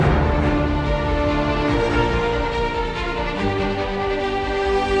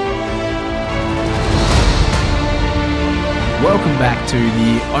back to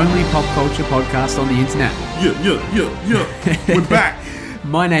the only pop culture podcast on the internet. Yeah. We're back.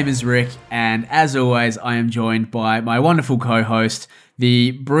 My name is Rick, and as always, I am joined by my wonderful co-host,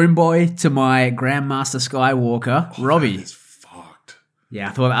 the broom boy to my Grandmaster Skywalker, Robbie. That is fucked. Yeah,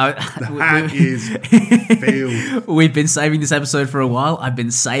 I thought That is failed. We've been saving this episode for a while. I've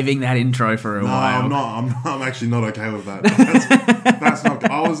been saving that intro for a while. I'm not. I'm actually not okay with that. That's not.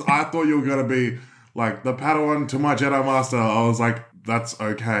 I thought you were gonna be like the Padawan to my Jedi Master. I was like, that's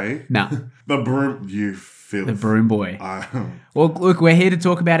okay. No. The broom, you filth. The broom boy. Well, look, we're here to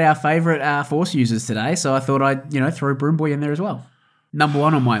talk about our favourite Force users today, so I thought I'd, throw broom boy in there as well. Number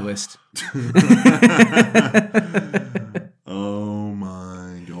one on my list. Oh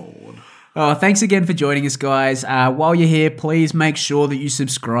my god. Oh, thanks again for joining us, guys. While you're here, please make sure that you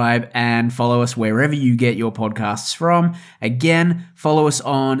subscribe and follow us wherever you get your podcasts from. Again, follow us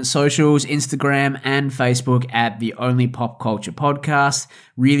on socials, Instagram and Facebook at The Only Pop Culture Podcast.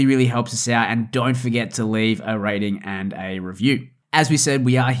 Really, really helps us out. And don't forget to leave a rating and a review. As we said,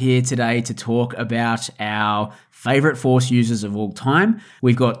 we are here today to talk about our favorite Force users of all time.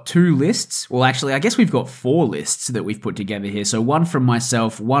 We've got two lists. Well, actually, I guess we've got four lists that we've put together here. So one from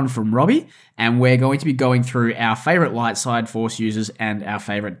myself, one from Robbie, and we're going to be going through our favorite light side Force users and our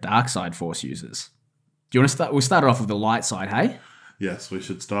favorite dark side Force users. Do you want to start? We'll start it off with the light side, hey? Yes, we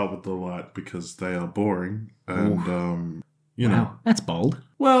should start with the light because they are boring and, Wow, that's bold.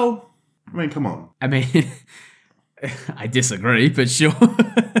 Well, I mean, come on. I mean... I disagree, but sure.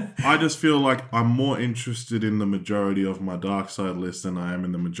 I just feel like I'm more interested in the majority of my dark side list than I am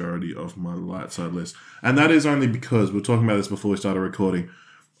in the majority of my light side list. And that is only because, we were talking about this before we started recording,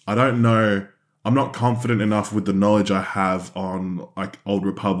 I don't know, I'm not confident enough with the knowledge I have on like Old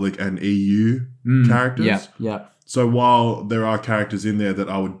Republic and EU characters. Yeah. So while there are characters in there that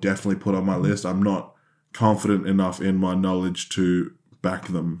I would definitely put on my list, I'm not confident enough in my knowledge to back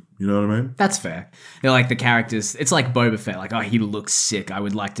them. You know what I mean? That's fair. They're like the characters. It's like Boba Fett. Like, oh, he looks sick. I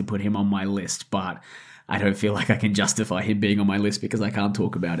would like to put him on my list, but I don't feel like I can justify him being on my list because I can't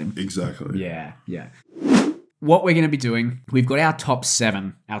talk about him. Exactly. Yeah. What we're going to be doing, we've got our top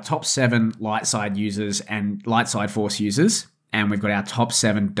seven light side users and light side Force users, and we've got our top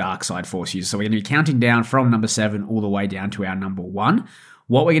 7 dark side Force users. So we're going to be counting down from number 7 all the way down to our number 1.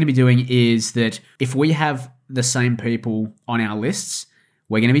 What we're going to be doing is that if we have the same people on our lists,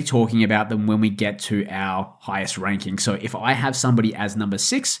 we're going to be talking about them when we get to our highest ranking. So if I have somebody as number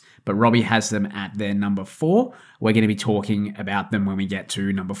 6, but Robbie has them at their number 4, we're going to be talking about them when we get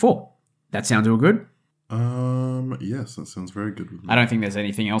to number 4. That sounds all good? Yes, that sounds very good with me. I don't think there's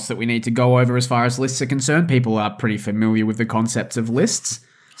anything else that we need to go over as far as lists are concerned. People are pretty familiar with the concepts of lists.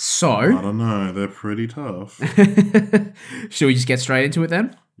 So... I don't know. They're pretty tough. Should we just get straight into it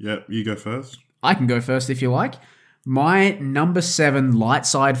then? Yep, you go first. I can go first if you like. My number 7 light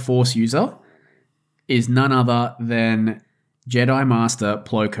side Force user is none other than Jedi Master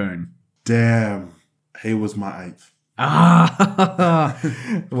Plo Koon. Damn, he was my 8th. Ah,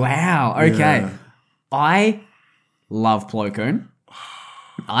 wow. Okay. Yeah. I love Plo Koon.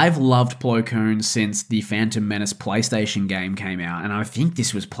 I've loved Plo Koon since the Phantom Menace PlayStation game came out, and I think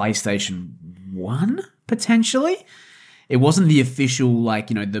this was PlayStation 1, potentially. It wasn't the official,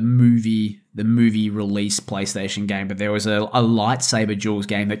 the movie release PlayStation game, but there was a lightsaber duels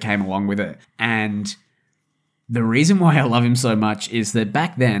game that came along with it. And the reason why I love him so much is that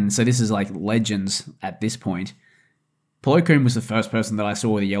back then, so this is like Legends at this point, Plo Koon was the first person that I saw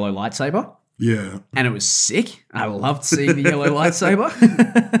with a yellow lightsaber. Yeah. And it was sick. I loved seeing the yellow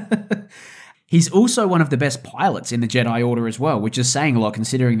lightsaber. He's also one of the best pilots in the Jedi Order as well, which is saying a lot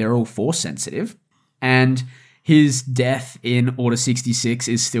considering they're all Force sensitive. And... his death in Order 66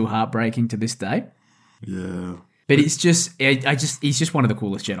 is still heartbreaking to this day. Yeah. But it's just, he's just one of the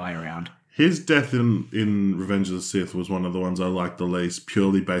coolest Jedi around. His death in Revenge of the Sith was one of the ones I liked the least,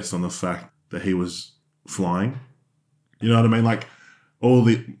 purely based on the fact that he was flying. You know what I mean? Like,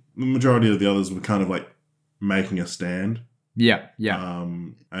 the majority of the others were kind of like making a stand. Yeah.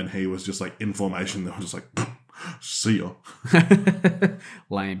 And he was just like in formation. They were just like, see ya.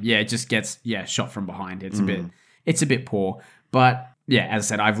 Lame. Yeah, it just gets shot from behind. It's a bit poor. But yeah, as I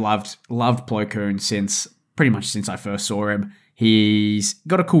said, I've loved Plo Koon pretty much since I first saw him. He's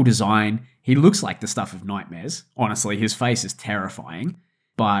got a cool design. He looks like the stuff of nightmares. Honestly, his face is terrifying,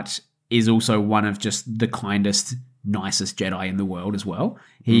 but is also one of just the kindest, nicest Jedi in the world as well.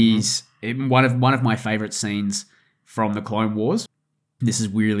 He's one of my favorite scenes from the Clone Wars. This is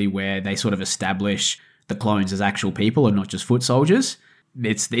really where they sort of establish the clones as actual people and not just foot soldiers.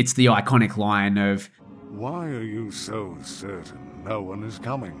 It's the iconic line of, "Why are you so certain no one is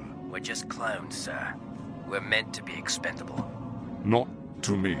coming?" We're just clones, sir. We're meant to be expendable. not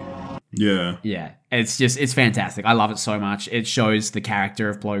to me. Yeah. Yeah, it's fantastic. I love it so much. It shows the character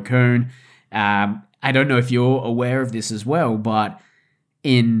of Plo Koon. I don't know if you're aware of this as well, but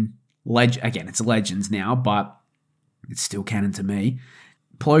in again, it's Legends now, but it's still canon to me.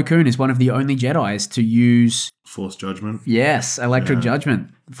 Plo Koon is one of the only Jedis to use Force Judgment. Yes, Electric Judgment,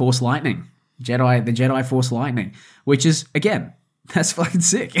 Force Lightning, the Jedi Force Lightning, which is again, that's fucking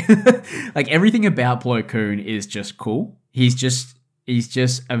sick. Like everything about Plo Koon is just cool. He's just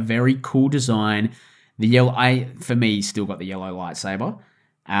a very cool design. The yellow, for me, he's still got the yellow lightsaber.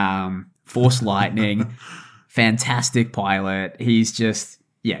 Force Lightning, fantastic pilot. He's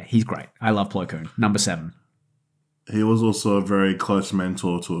great. I love Plo Koon. Number 7. He was also a very close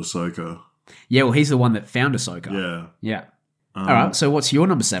mentor to Ahsoka. Yeah, well, he's the one that found Ahsoka. Yeah. Yeah. All right, so what's your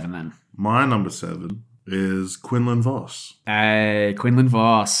number 7 then? My number 7 is Quinlan Vos. Hey, Quinlan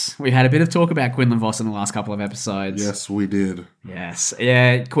Vos. We had a bit of talk about Quinlan Vos in the last couple of episodes. Yes, we did. Yes.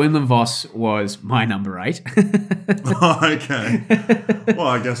 Yeah, Quinlan Vos was my number 8. Okay. Well,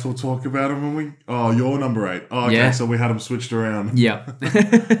 I guess we'll talk about him when we... Oh, your number 8. Oh, okay, Yeah. so we had him switched around. Yeah.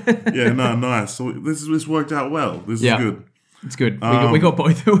 Yeah, no, nice. So this worked out well. This is good. It's good. We got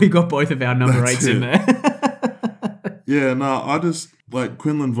both of our number 8s in there. Yeah, no, I just... Like,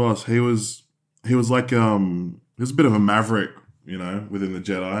 Quinlan Vos, he was like... he was a bit of a maverick, within the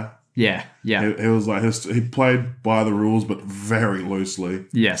Jedi. Yeah. He was like... He played by the rules, but very loosely.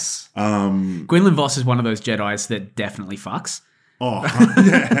 Yes. Quinlan Vos is one of those Jedis that definitely fucks. Oh,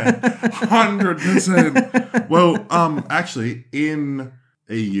 yeah. 100%. Well, actually, in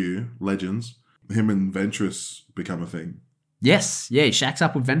EU Legends, him and Ventress become a thing. Yes. Yeah, he shacks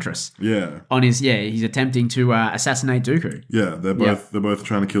up with Ventress. Yeah. He's attempting to assassinate Dooku. Yeah, they're both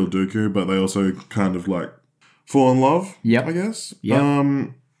trying to kill Dooku, but they also kind of like fall in love, Yep. I guess. Yep.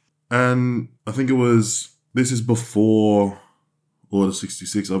 And I think this is before Order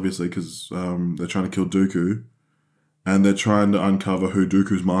 66, obviously, because they're trying to kill Dooku, and they're trying to uncover who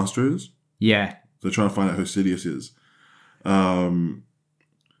Dooku's master is. Yeah. They're trying to find out who Sidious is.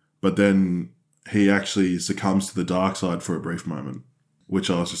 But then he actually succumbs to the dark side for a brief moment, which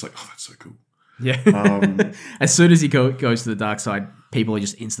I was just like, oh, that's so cool. Yeah. As soon as he goes to the dark side, people are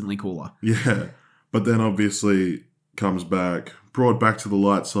just instantly cooler. Yeah. But then obviously comes back, brought back to the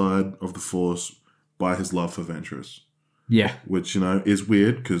light side of the Force by his love for Ventress. Yeah. Which, is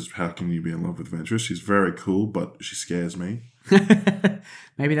weird because how can you be in love with Ventress? She's very cool, but she scares me.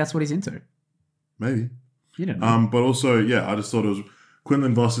 Maybe that's what he's into. Maybe. You don't know. But also, yeah, I just thought it was...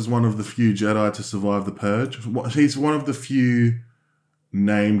 Quinlan Vos is one of the few Jedi to survive the Purge. He's one of the few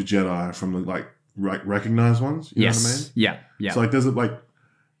named Jedi from the, recognized ones. You know what I mean? Yeah. So, there's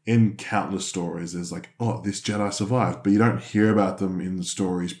in countless stories, there's this Jedi survived, but you don't hear about them in the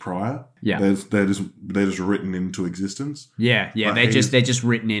stories prior. Yeah. They're just written into existence. Yeah. They're just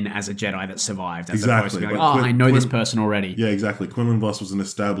written in as a Jedi that survived. As opposed Exactly. to I know this person already. Yeah, exactly. Quinlan Vos was an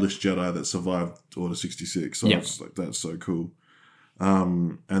established Jedi that survived Order 66. So Yep. it's that's so cool.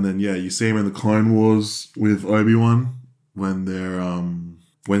 And then you see him in the Clone Wars with Obi-Wan when they're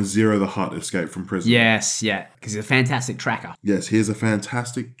when Zero the Hutt escaped from prison. Yes, yeah, because he's a fantastic tracker. Yes, he is a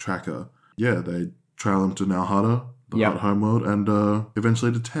fantastic tracker. Yeah, they trail him to Nal Hutta, the Yep. Hutt homeworld, and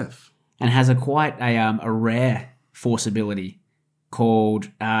eventually to Teth. And has quite a rare Force ability called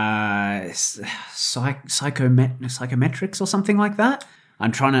psychometrics or something like that.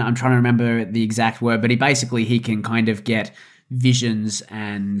 I'm trying to remember the exact word, but he can kind of get visions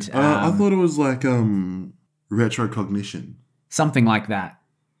and I thought it was retrocognition. Something like that.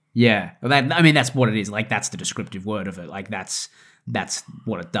 Yeah, that's what it is. That's the descriptive word of it. That's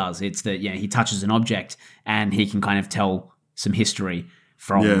what it does. It's that he touches an object and he can kind of tell some history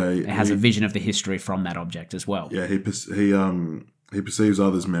from. Yeah, it has a vision of the history from that object as well. Yeah, he perceives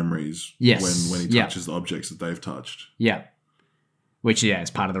others' memories. Yes. when he touches the objects that they've touched. Yeah, which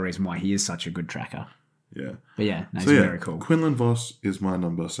is part of the reason why he is such a good tracker. Yeah. But he's very cool. Quinlan Vos is my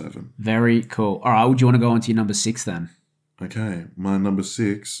number 7. Very cool. All right, would you want to go on to your number 6 then? Okay, my number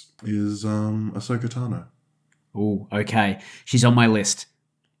 6 is Ahsoka Tano. Oh, okay. She's on my list.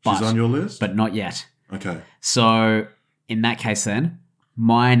 She's on your list? But not yet. Okay. So, in that case then,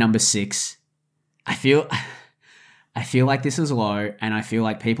 my number 6, I feel like this is low, and I feel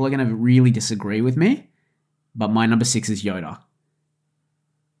like people are going to really disagree with me, but my number 6 is Yoda.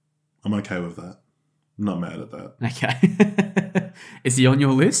 I'm okay with that. I'm not mad at that. Okay. Is he on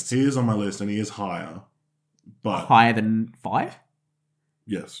your list? He is on my list, and he is higher. But higher than 5?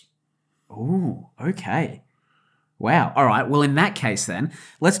 Yes. Oh, okay. Wow. All right. Well, in that case, then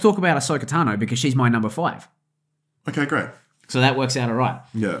let's talk about Ahsoka Tano because she's my number 5. Okay, great. So that works out all right.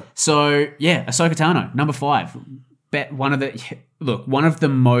 Yeah. So yeah, Ahsoka Tano, number 5. look, one of the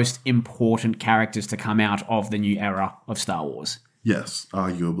most important characters to come out of the new era of Star Wars. Yes,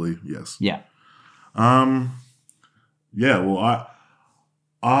 arguably, yes. Yeah. Yeah, well,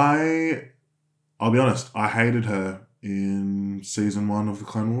 I'll be honest, I hated her in season 1 of the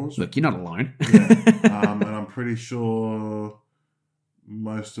Clone Wars. Look, you're not alone. Yeah. And I'm pretty sure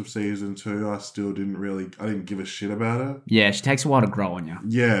most of season 2, I didn't give a shit about her. Yeah, she takes a while to grow on you.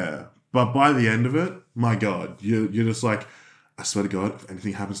 Yeah, but by the end of it, my God, you're just like, I swear to God, if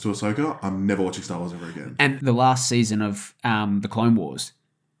anything happens to Ahsoka, I'm never watching Star Wars ever again. And the last season of the Clone Wars,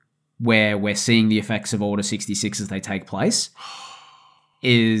 where we're seeing the effects of Order 66 as they take place,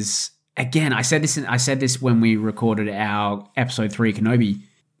 is, again, I said this when we recorded our episode 3 Kenobi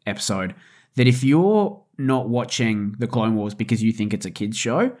episode, that if you're not watching the Clone Wars because you think it's a kid's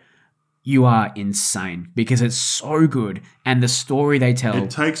show, you are insane, because it's so good, and the story they tell. It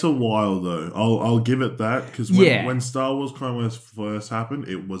takes a while though. I'll give it that, because when Star Wars Clone Wars first happened,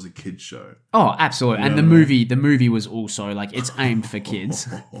 it was a kids show. Oh, absolutely. And the movie was also like, it's aimed for kids.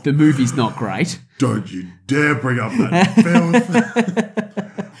 The movie's not great. Don't you dare bring up that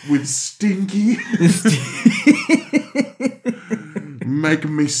filth with Stinky.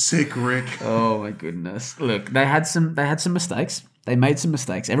 Making me sick, Rick. Oh my goodness. Look, they had some mistakes. They made some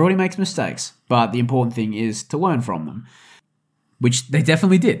mistakes. Everybody makes mistakes, but the important thing is to learn from them, which they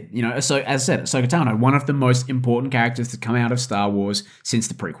definitely did. You know, so as I said, Ahsoka Tano, one of the most important characters to come out of Star Wars since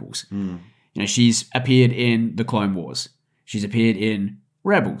the prequels. You know, she's appeared in the Clone Wars. She's appeared in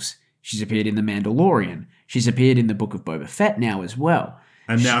Rebels. She's appeared in The Mandalorian. She's appeared in the Book of Boba Fett now as well.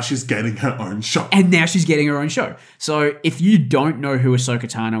 And now she's getting her own show. So if you don't know who Ahsoka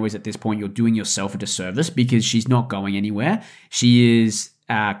Tano is at this point, you're doing yourself a disservice, because she's not going anywhere. She is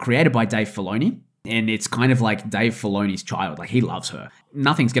created by Dave Filoni, and it's kind of like Dave Filoni's child. Like, he loves her.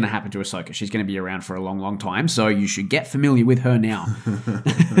 Nothing's going to happen to Ahsoka. She's going to be around for a long, long time. So you should get familiar with her now,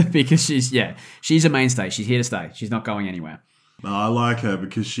 because she's a mainstay. She's here to stay. She's not going anywhere. No, I like her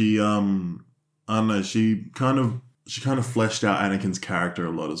because she, I don't know, she kind of fleshed out Anakin's character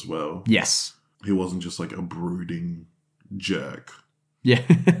a lot as well. Yes. He wasn't just like a brooding jerk. Yeah.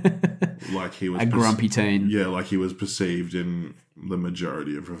 Like he was a grumpy teen. Yeah, like he was perceived in the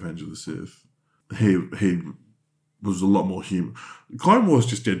majority of Revenge of the Sith. He was a lot more human. Clone Wars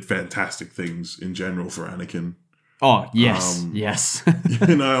just did fantastic things in general for Anakin. Oh, yes. Yes.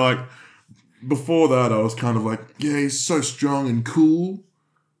 You know, like, before that, I was kind of like, yeah, he's so strong and cool.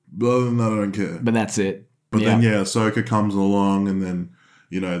 But other than that, I don't care. But that's it. But then, Ahsoka comes along, and then,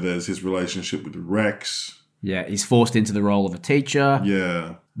 you know, there's his relationship with Rex. Yeah, he's forced into the role of a teacher.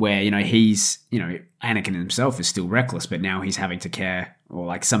 Yeah. Where, you know, Anakin himself is still reckless, but now he's having to care, or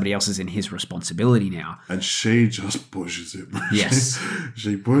like somebody else is in his responsibility now. And she just pushes him. Yes.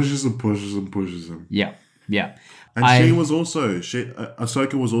 She pushes and pushes and pushes him. Yeah, yeah. And Ahsoka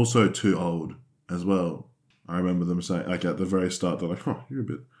was also too old as well. I remember them saying, like, at the very start, they're like, oh, you're a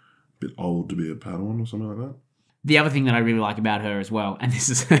bit old to be a Padawan or something like that. The other thing that I really like about her as well, and this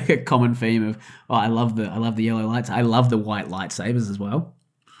is a common theme of, I love the yellow lights. I love the white lightsabers as well.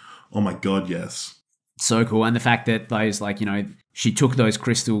 Oh my God, yes. So cool. And the fact that those, like, you know, she took those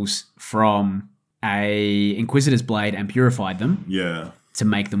crystals from a Inquisitor's blade and purified them. Yeah. To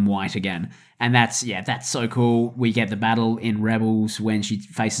make them white again. And that's so cool. We get the battle in Rebels when she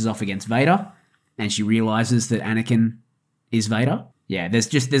faces off against Vader and she realizes that Anakin is Vader. Yeah,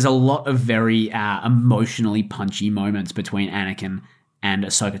 there's a lot of very emotionally punchy moments between Anakin and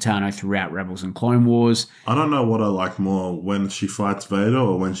Ahsoka Tano throughout Rebels and Clone Wars. I don't know what I like more, when she fights Vader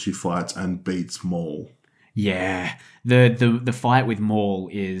or when she fights and beats Maul. Yeah, the fight with Maul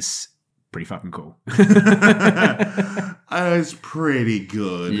is pretty fucking cool. It's pretty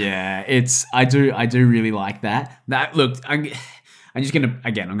good. Yeah, I do really like that. Look, I'm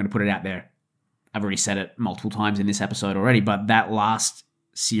gonna put it out there. I've already said it multiple times in this episode already, but that last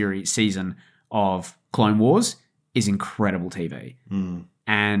season of Clone Wars is incredible TV.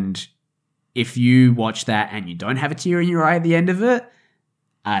 And if you watch that and you don't have a tear in your eye at the end of it,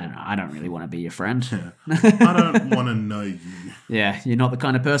 I don't know. I don't really want to be your friend. Yeah. I don't want to know you. Yeah, you're not the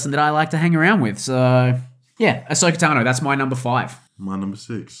kind of person that I like to hang around with. So, yeah, Ahsoka Tano, that's my number 5. My number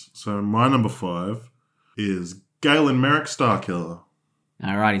 6. So my number 5 is Galen Merrick, Starkiller.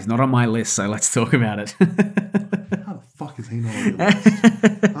 All right, he's not on my list, so let's talk about it. How the fuck is he not on your list?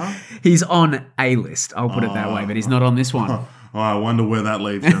 Huh? He's on a list, I'll put it that way, but he's not on this one. Oh, I wonder where that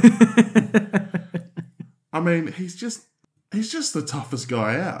leaves you. I mean, he's just the toughest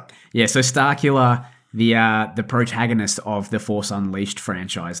guy out. Yeah, so Starkiller, the protagonist of the Force Unleashed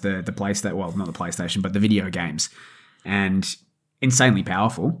franchise, the PlayStation, well, not the PlayStation, but the video games, and insanely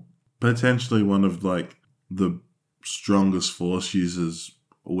powerful. Potentially one of, like, the strongest Force users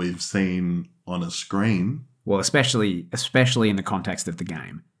we've seen on a screen. Well, especially in the context of the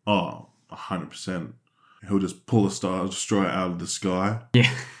game. Oh, 100%. He'll just pull a Star Destroyer out of the sky.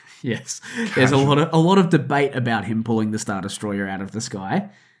 Yeah, yes. There's a lot of debate about him pulling the Star Destroyer out of the sky,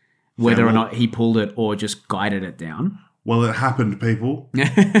 whether or not he pulled it or just guided it down. Well, it happened, people.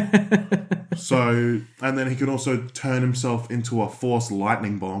 So, and then he can also turn himself into a Force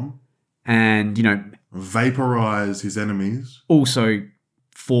lightning bomb. And, Vaporize his enemies. Also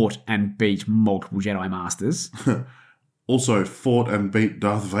fought and beat multiple Jedi Masters. Also fought and beat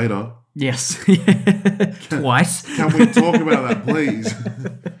Darth Vader. Yes. Twice. Can we talk about that, please?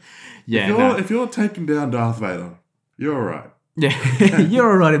 Yeah. If you're taking down Darth Vader, you're all right. Yeah.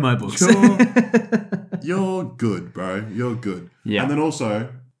 You're all right in my books. You're good, bro. You're good. Yeah. And then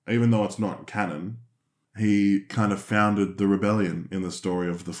also, even though it's not canon, he kind of founded the rebellion in the story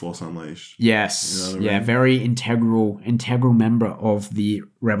of The Force Unleashed. Yes. You know what I mean? Very integral member of the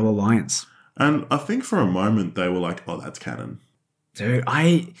Rebel Alliance. And I think for a moment they were like, "Oh, that's canon." Dude,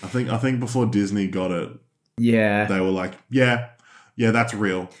 I think before Disney got it, they were like, "Yeah, that's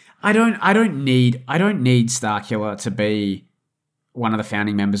real." I don't need Starkiller to be one of the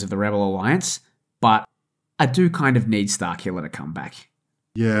founding members of the Rebel Alliance, but I do kind of need Starkiller to come back.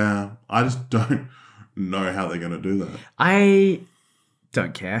 Yeah, I just don't know how they're going to do that. I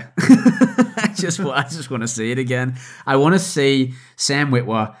don't care. I just want to see it again. I want to see Sam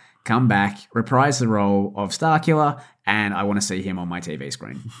Witwer come back, reprise the role of Starkiller, and I want to see him on my TV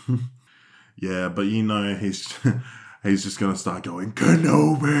screen. Yeah, but he's just going to start going,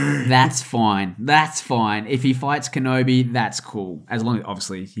 Kenobi! That's fine. If he fights Kenobi, that's cool. As long as,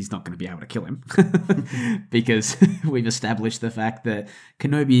 obviously, he's not going to be able to kill him. Because we've established the fact that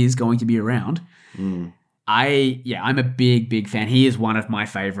Kenobi is going to be around. Mm. I'm a big fan. He is one of my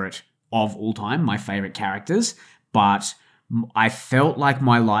favorite of all time, my favorite characters. But I felt like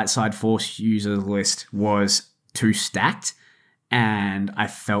my light side Force users list was too stacked. And I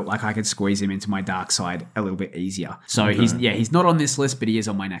felt like I could squeeze him into my dark side a little bit easier. So Okay. he's not on this list, but he is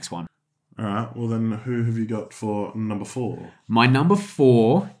on my next one. All right, well then who have you got for number 4? My number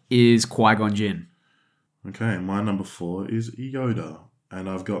 4 is Qui-Gon Jinn. Okay, my number 4 is Yoda, and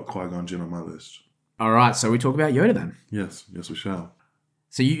I've got Qui-Gon Jinn on my list. All right, so we talk about Yoda then. Yes, we shall.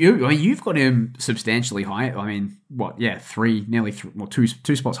 So you've got him substantially high. I mean, what? Yeah,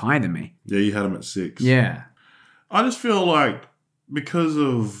 two spots higher than me. Yeah, you had him at 6. Yeah. I just feel like because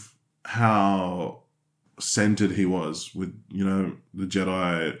of how centered he was with, the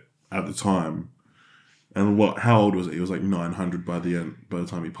Jedi at the time, and how old was he? He was like 900 by the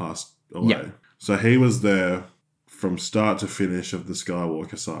time he passed away. Yeah. So he was there from start to finish of the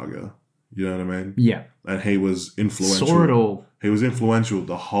Skywalker saga. You know what I mean? Yeah. And he was influential. Saw it all. He was influential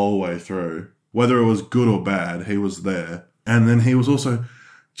the whole way through. Whether it was good or bad, he was there. And then he was also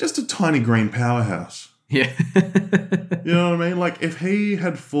just a tiny green powerhouse. Yeah. You know what I mean? Like if he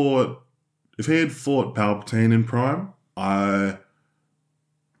had fought Palpatine in Prime, I'm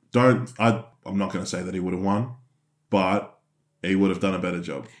not going to say that he would have won, but he would have done a better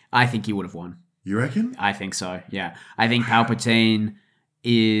job. I think he would have won. You reckon? I think so, yeah. I think Palpatine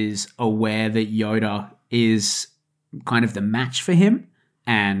is aware that Yoda is kind of the match for him.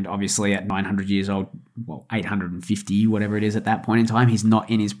 And obviously at 900 years old, 850, whatever it is at that point in time, he's not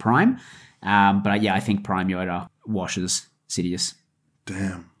in his prime. But yeah, I think Prime Yoda washes Sidious.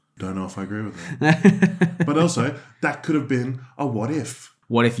 Damn. Don't know if I agree with that. But also, that could have been a what if.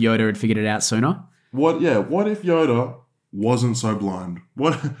 What if Yoda had figured it out sooner? What if Yoda wasn't so blind?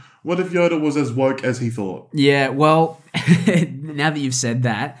 What if Yoda was as woke as he thought? Yeah, well, now that you've said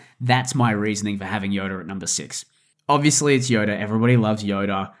that, that's my reasoning for having Yoda at number 6. Obviously, it's Yoda. Everybody loves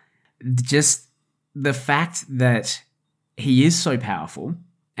Yoda. Just the fact that he is so powerful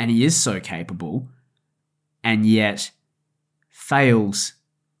and he is so capable and yet fails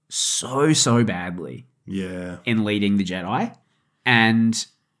so badly in leading the Jedi. And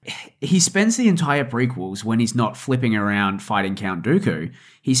he spends the entire prequels when he's not flipping around fighting Count Dooku.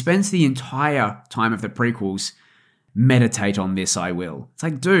 He spends the entire time of the prequels meditate on this, I will. It's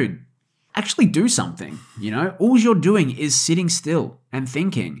like, dude, actually do something, All you're doing is sitting still and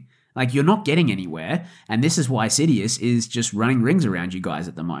thinking. Like, you're not getting anywhere, and this is why Sidious is just running rings around you guys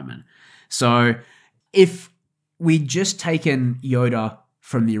at the moment. So, if we'd just taken Yoda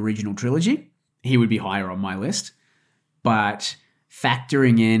from the original trilogy, he would be higher on my list. But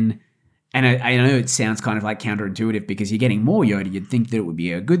factoring in, and I know it sounds kind of like counterintuitive because you're getting more Yoda, you'd think that it would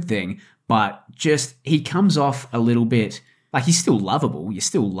be a good thing, but just he comes off a little bit, like he's still lovable, you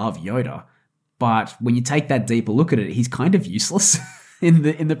still love Yoda, but when you take that deeper look at it, he's kind of useless. in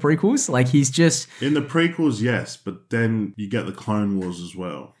the prequels. Like, he's just... In the prequels, yes, but then you get the Clone Wars as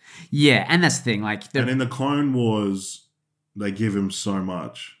well. Yeah, and that's the thing. Like, And in the Clone Wars, they give him so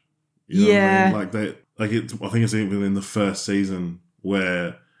much. You know what I mean? I think it's even in the first season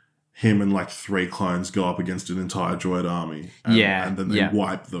where him and like 3 clones go up against an entire droid army. And then they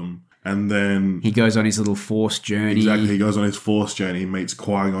wipe them. And then... He goes on his little Force journey. Exactly, he goes on his Force journey. He meets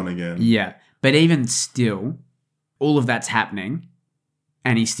Qui-Gon again. Yeah, but even still, all of that's happening,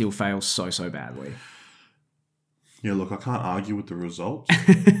 and he still fails so badly. Yeah, look, I can't argue with the results.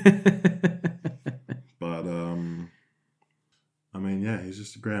 But, I mean, yeah, he's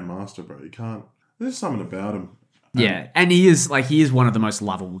just a Grand Master, bro. You can't... There's something about him. Yeah, and he is one of the most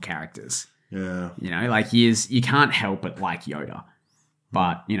lovable characters. Yeah. You know, like you can't help but like Yoda.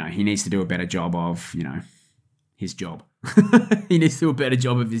 But, you know, he needs to do a better job of, you know, his job. He needs to do a better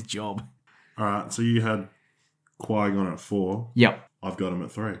job of his job. All right, so you had Qui-Gon at 4. Yep. I've got him at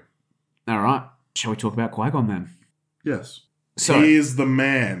 3. All right. Shall we talk about Qui-Gon then? Yes. So, he is the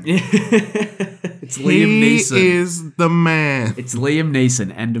man. It's Liam Neeson. He is the man. It's Liam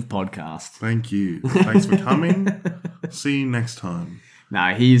Neeson. End of podcast. Thank you. Thanks for coming. See you next time.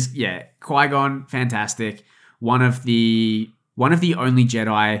 No, Qui-Gon, fantastic. One of the only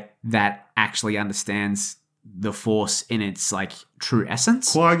Jedi that actually understands the Force in its like true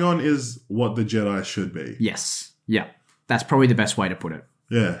essence. Qui-Gon is what the Jedi should be. Yes. Yeah. That's probably the best way to put it.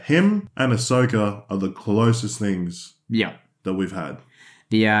 Yeah. Him and Ahsoka are the closest things that we've had.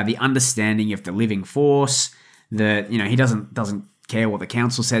 The understanding of the living Force, he doesn't care what the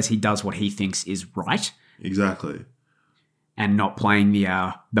Council says, he does what he thinks is right. Exactly. And not playing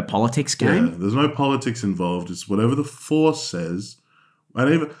the politics game. Yeah, there's no politics involved. It's whatever the Force says.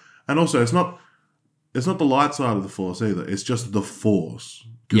 And also it's not the light side of the Force either. It's just the Force.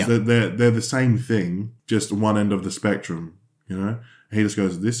 Because they're the same thing, just one end of the spectrum, you know? He just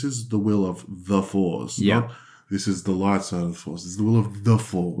goes, this is the will of the Force. Yeah. Not, this is the light side of the Force. This is the will of the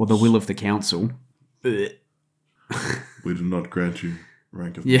Force. Or the will of the Council. We do not grant you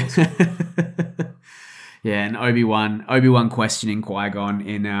rank of Master. Yeah, and Obi-Wan questioning Qui-Gon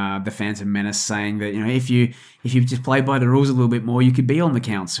in The Phantom Menace, saying that, you know, if you just play by the rules a little bit more, you could be on the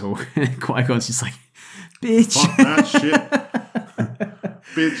Council. Qui-Gon's just like, bitch. Fuck that shit.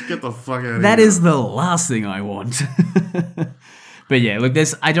 Bitch, get the fuck out of here. That is the last thing I want. But yeah, look,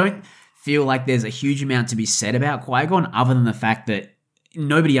 I don't feel like there's a huge amount to be said about Qui-Gon other than the fact that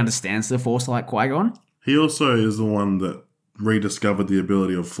nobody understands the Force like Qui-Gon. He also is the one that rediscovered the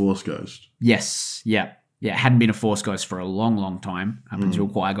ability of Force Ghost. Yes, yeah. Yeah, hadn't been a Force Ghost for a long, long time up until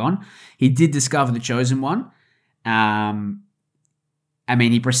Qui-Gon. He did discover the Chosen One. I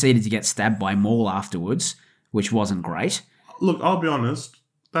mean, he proceeded to get stabbed by Maul afterwards, which wasn't great. Look, I'll be honest.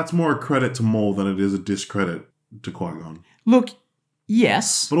 That's more a credit to Maul than it is a discredit to Qui-Gon. Look,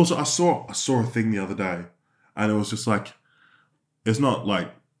 yes. But also, I saw a thing the other day, and it was just like, it's not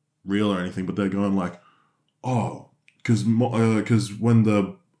like real or anything, but they're going like, oh, because when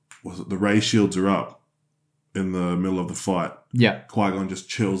the ray shields are up in the middle of the fight, Qui-Gon just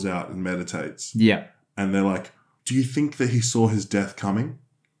chills out and meditates. Yeah. And they're like, do you think that he saw his death coming?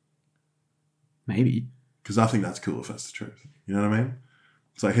 Maybe. Because I think that's cool if that's the truth. You know what I mean?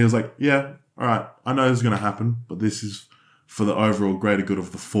 It's like, he was like, yeah, all right, I know this is going to happen, but this is for the overall greater good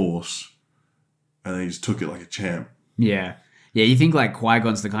of the Force. And then he just took it like a champ. Yeah. Yeah, you think like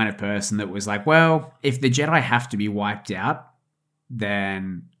Qui-Gon's the kind of person that was like, well, if the Jedi have to be wiped out,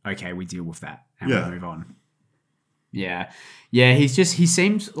 then okay, we deal with that and we move on. Yeah. Yeah, he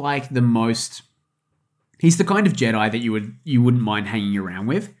seems like he's the kind of Jedi that you wouldn't mind hanging around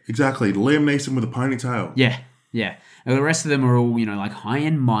with. Exactly. Liam Neeson with a ponytail. Yeah. Yeah. And the rest of them are all, you know, like high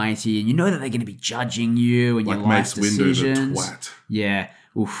and mighty, and you know that they're going to be judging you and like your life decisions. Mace Windu, the twat. Yeah.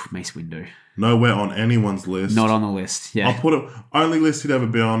 Oof, Mace Windu. Nowhere on anyone's list. Not on the list. Yeah. I'll put it. Only list he'd ever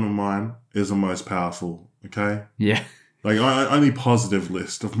be on mine is the most powerful. Okay. Yeah. Like only positive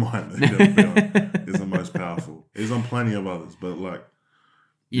list of mine that he'd ever be on is the most powerful. He's on plenty of others, but like.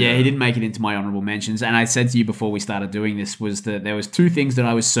 Yeah, he didn't make it into my honorable mentions. And I said to you before we started doing this was that there was 2 things that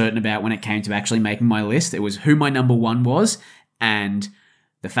I was certain about when it came to actually making my list. It was who my number 1 was and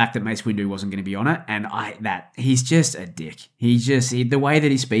the fact that Mace Windu wasn't going to be on it. And he's just a dick. The way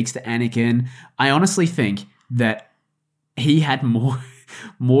that he speaks to Anakin, I honestly think that he had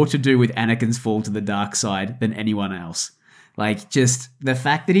more to do with Anakin's fall to the dark side than anyone else. Like, just the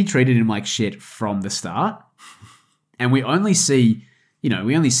fact that he treated him like shit from the start. And we only see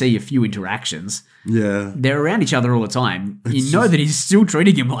a few interactions. Yeah. They're around each other all the time. You know that he's still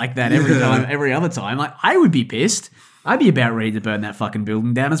treating him like that every other time. Like, I would be pissed. I'd be about ready to burn that fucking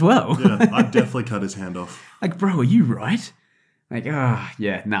building down as well. Yeah, I'd definitely cut his hand off. Like, bro, are you right? Like,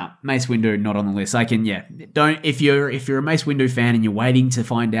 yeah, nah, Mace Windu not on the list. I can, yeah, don't, if you're a Mace Windu fan and you're waiting to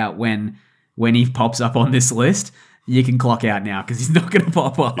find out when he pops up on this list, you can clock out now because he's not going to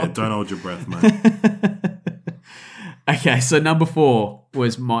pop up. Yeah, don't hold your breath, mate. Okay, so number 4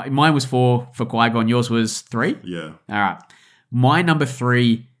 was mine was 4 for Qui-Gon. Yours was 3? Yeah. All right. My number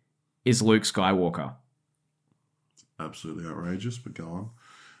 3 is Luke Skywalker. Absolutely outrageous, but go on.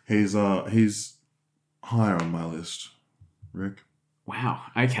 He's higher on my list, Rick. Wow.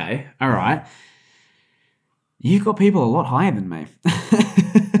 Okay. All right. You've got people a lot higher than me.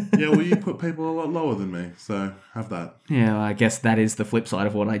 Yeah, well, you put people a lot lower than me, so have that. Yeah, well, I guess that is the flip side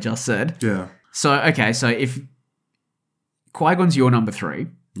of what I just said. Yeah. So, okay, so if Qui-Gon's your number 3,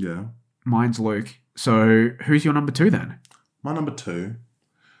 Yeah. mine's Luke. So, who's your number 2 then? My number 2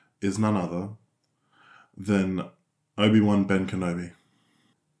 is none other than Obi-Wan Ben Kenobi.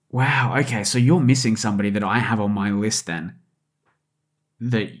 Wow, okay, so you're missing somebody that I have on my list then.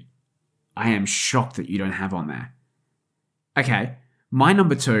 That I am shocked that you don't have on there. Okay, my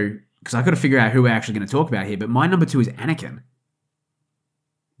number 2, because I've got to figure out who we're actually going to talk about here, but my number 2 is Anakin.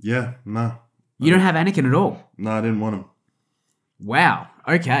 Yeah, no. You don't have Anakin at all? No, I didn't want him. Wow,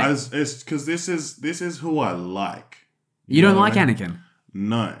 okay. It's because this is who I like. You don't know like what I mean? Anakin?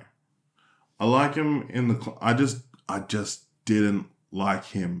 No. I like him in the... I just didn't like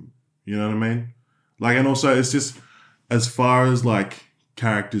him. You know what I mean? Like, and also, it's just... As far as, like,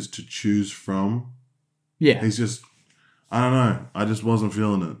 characters to choose from... Yeah. He's just... I don't know. I just wasn't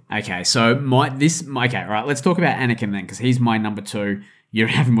feeling it. Okay, so okay, right, let's talk about Anakin then, because he's my number 2. You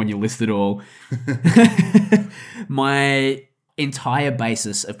don't have him on your list at all. My entire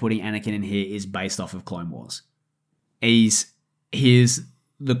basis of putting Anakin in here is based off of Clone Wars. He's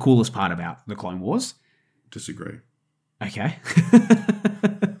the coolest part about the Clone Wars. Disagree. Okay.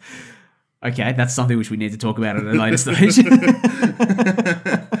 Okay, that's something which we need to talk about at a later stage.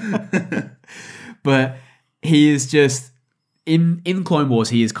 But he is just in Clone Wars,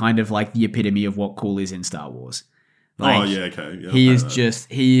 he is kind of like the epitome of what cool is in Star Wars. Like, oh yeah, okay. Yeah, he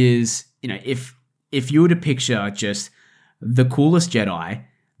is, you know, if you were to picture just the coolest Jedi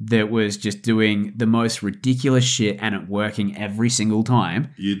that was just doing the most ridiculous shit and it working every single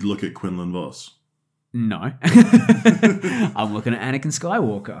time. You'd look at Quinlan Voss. No. I'm looking at Anakin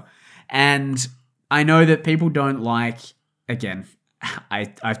Skywalker. And I know that people don't like, again,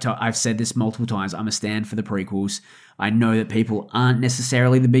 I've said this multiple times, I'm a stand for the prequels. I know that people aren't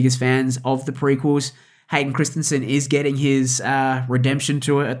necessarily the biggest fans of the prequels. Hayden Christensen is getting his redemption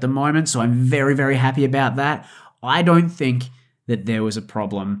to it at the moment, so I'm very, very happy about that. I don't think that there was a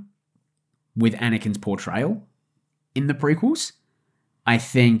problem with Anakin's portrayal in the prequels. I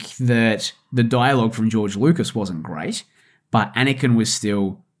think that the dialogue from George Lucas wasn't great, but Anakin was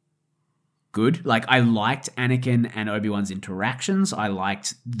still good. Like, I liked Anakin and Obi-Wan's interactions. I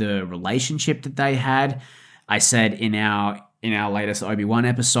liked the relationship that they had. I said in our latest Obi-Wan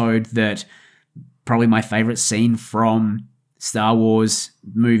episode that probably my favorite scene from Star Wars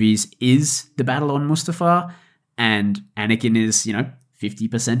movies is the battle on Mustafar, and Anakin is,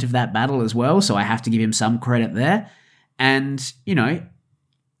 50% of that battle as well, so I have to give him some credit there. And, Anakin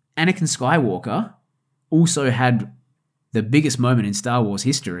Skywalker also had the biggest moment in Star Wars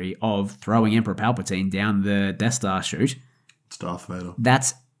history of throwing Emperor Palpatine down the Death Star chute. It's Darth Vader.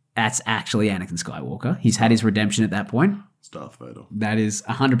 That's actually Anakin Skywalker. He's had his redemption at that point. It's Darth Vader. That is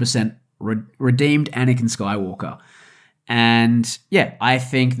 100% redeemed Anakin Skywalker. And yeah, I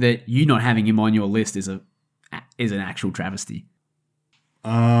think that you not having him on your list is an actual travesty.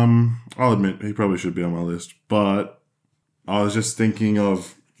 I'll admit he probably should be on my list, but I was just thinking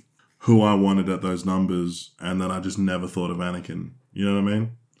of who I wanted at those numbers, and then I just never thought of Anakin. You know what I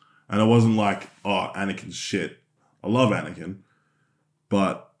mean? And it wasn't like, oh, Anakin's shit. I love Anakin,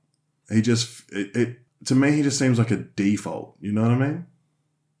 but he just to me he just seems like a default. You know what I mean?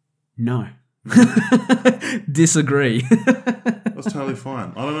 No. Disagree. That's totally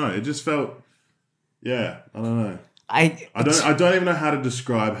fine. I don't know. It just felt, yeah, I don't know. I don't even know how to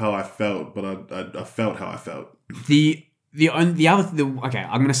describe how I felt, but I felt how I felt. Okay, I'm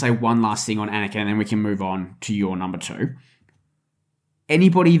going to say one last thing on Anakin, and then we can move on to your number 2.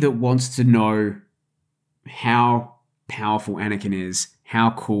 Anybody that wants to know how powerful Anakin is,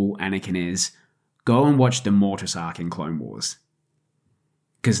 how cool Anakin is, go and watch the Mortis arc in Clone Wars.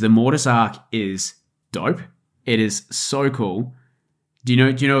 Because the Mortis arc is dope. It is so cool. Do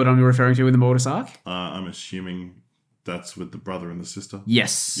you know what I'm referring to with the Mortis arc? I'm assuming that's with the brother and the sister.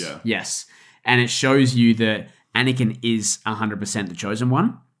 Yes. Yeah. Yes. And it shows you that Anakin is 100% the chosen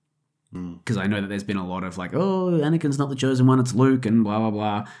one. Because I know that there's been a lot of like, oh, Anakin's not the chosen one, it's Luke, and blah, blah,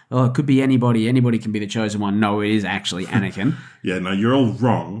 blah. Oh, it could be anybody. Anybody can be the chosen one. No, it is actually Anakin. Yeah, no, you're all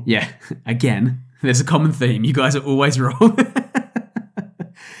wrong. Yeah, again, there's a common theme. You guys are always wrong.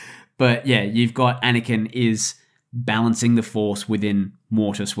 But yeah, you've got Anakin is balancing the Force within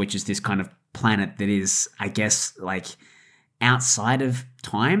Mortis, which is this kind of planet that is, I guess, like outside of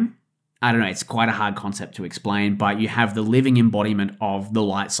time. I don't know, it's quite a hard concept to explain, but you have the living embodiment of the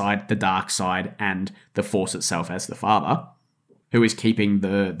light side, the dark side, and the Force itself as the father, who is keeping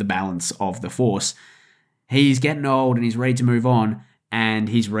the balance of the Force. He's getting old and he's ready to move on, and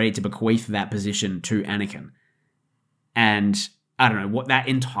he's ready to bequeath that position to Anakin. And I don't know, what that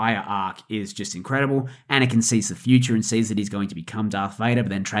entire arc is just incredible. Anakin sees the future and sees that he's going to become Darth Vader, but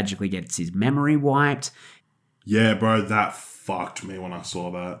then tragically gets his memory wiped. Yeah, bro, that fucked me when I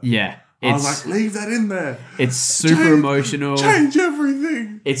saw that. Yeah. I was like, leave that in there. It's super emotional. Change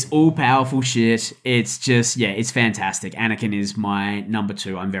everything. It's all powerful shit. It's just, yeah, it's fantastic. Anakin is my number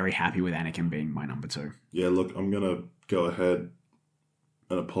 2. I'm very happy with Anakin being my number 2. Yeah, look, I'm going to go ahead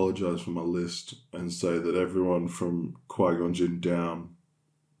and apologize for my list and say that everyone from Qui-Gon Jinn down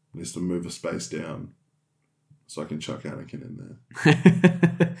needs to move a space down so I can chuck Anakin in there.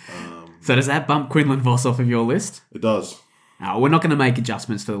 So does that bump Quinlan Voss off of your list? It does. We're not going to make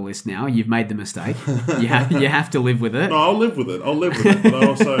adjustments to the list now. You've made the mistake. You have to live with it. No, I'll live with it.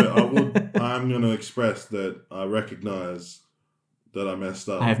 But I'm going to express that I recognize that I messed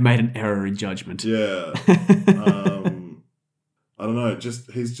up. I have made an error in judgment. Yeah. I don't know.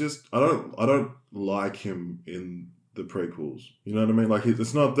 I don't like him in the prequels. You know what I mean? Like,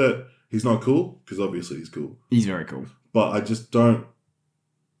 it's not that he's not cool, because obviously he's cool. He's very cool. But I just don't.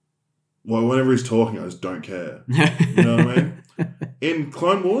 Well, whenever he's talking, I just don't care. You know what I mean? In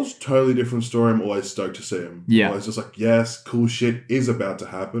Clone Wars, totally different story. I'm always stoked to see him. Yeah. Always just like, yes, cool shit is about to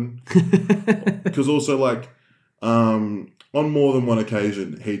happen. Because also, like, on more than one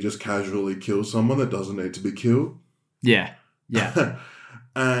occasion, he just casually kills someone that doesn't need to be killed. Yeah. Yeah.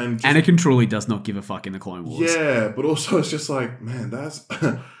 And Anakin truly does not give a fuck in the Clone Wars. Yeah, but also it's just like, man, that's...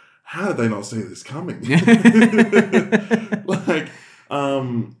 how did they not see this coming? Like,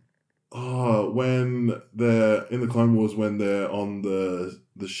 when they're in the Clone Wars, when they're on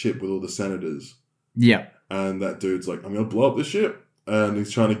the ship with all the senators. Yeah. And that dude's like, I'm going to blow up the ship. And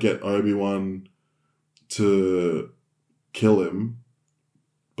he's trying to get Obi-Wan to kill him.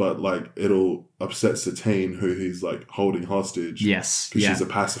 But, like, it'll upset Satine, who he's, like, holding hostage. Yes. Because she's a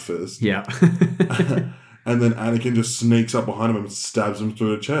pacifist. Yeah. And then Anakin just sneaks up behind him and stabs him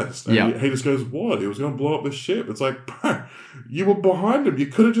through the chest. And he just goes, what? He was going to blow up the ship. It's like, bro, you were behind him. You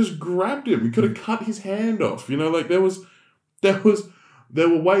could have just grabbed him. You could have cut his hand off. You know, like, there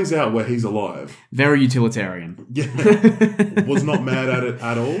were ways out where he's alive. Very utilitarian. Yeah. Was not mad at it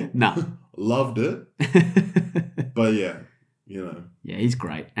at all. No. Loved it. But yeah, you know. Yeah, he's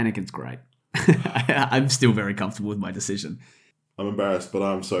great. Anakin's great. I'm still very comfortable with my decision. I'm embarrassed, but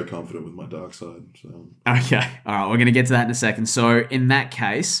I'm so confident with my dark side. So. Okay. All right. We're going to get to that in a second. So in that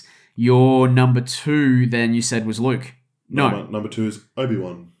case, your number 2 then you said was Luke. No. Number 2 is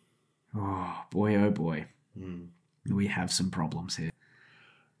Obi-Wan. Oh, boy. We have some problems here.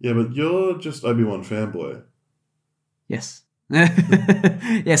 Yeah, but you're just Obi-Wan fanboy. Yes.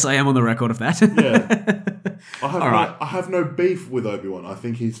 Yes, I am on the record of that. Yeah. I have no beef with Obi-Wan. I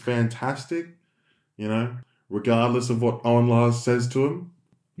think he's fantastic, you know, regardless of what Owen Lars says to him.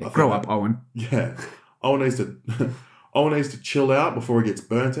 Yeah, grow up, Owen. Yeah. Owen needs to chill out before he gets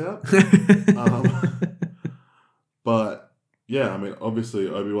burnt out. But, yeah, I mean, obviously,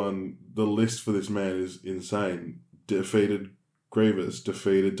 Obi-Wan, the list for this man is insane. Defeated Grievous,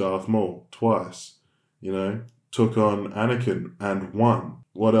 defeated Darth Maul twice, you know, took on Anakin and won.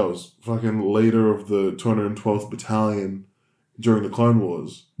 What else? Fucking leader of the 212th Battalion during the Clone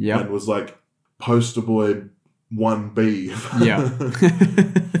Wars. Yeah. And was like poster boy 1B. Yeah.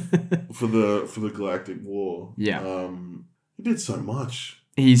 for the Galactic War. Yeah. He did so much.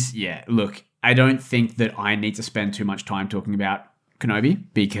 Look, I don't think that I need to spend too much time talking about Kenobi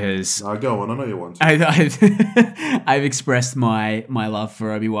because... Go on, I know you want to. I've expressed my love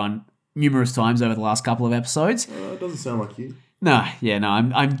for Obi-Wan numerous times over the last couple of episodes. It doesn't sound like you. No,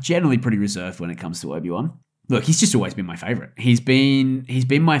 I'm generally pretty reserved when it comes to Obi-Wan. Look, he's just always been my favorite. He's been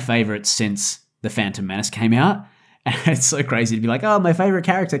my favorite since The Phantom Menace came out. And it's so crazy to be like, oh, my favorite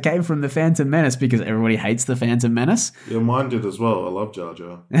character came from The Phantom Menace because everybody hates The Phantom Menace. Yeah, mine did as well. I love Jar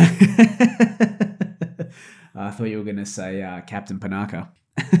Jar. I thought you were going to say Captain Panaka.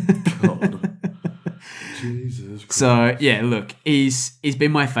 God. Jesus Christ. So, yeah, look, he's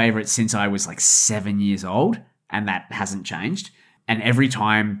been my favorite since I was like 7 years old, and that hasn't changed. And every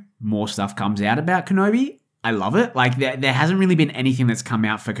time more stuff comes out about Kenobi, I love it. Like, there hasn't really been anything that's come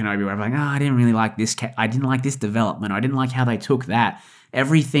out for Kenobi where I'm like, I didn't really like this. I didn't like this development. I didn't like how they took that.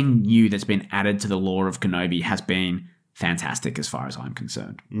 Everything new that's been added to the lore of Kenobi has been fantastic as far as I'm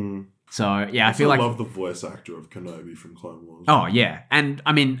concerned. So, yeah, I feel like... I love the voice actor of Kenobi from Clone Wars. Oh, yeah. And,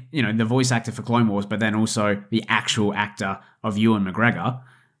 I mean, you know, the voice actor for Clone Wars, but then also the actual actor of Ewan McGregor.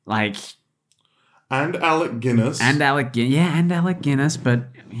 Like... And Alec Guinness. And Alec Guinness, but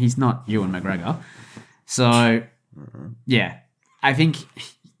he's not Ewan McGregor. So, yeah. I think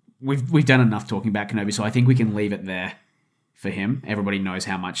we've done enough talking about Kenobi, so I think we can leave it there for him. Everybody knows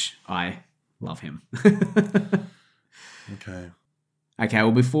how much I love him. Okay. Okay,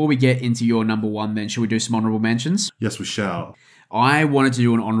 well, before we get into your number one, then, should we do some honorable mentions? Yes, we shall. I wanted to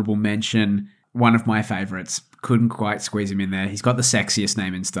do an honorable mention. One of my favorites. Couldn't quite squeeze him in there. He's got the sexiest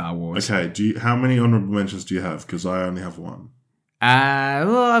name in Star Wars. Okay, how many honorable mentions do you have? Because I only have one.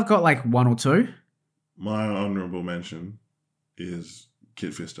 Well, I've got like one or two. My honorable mention is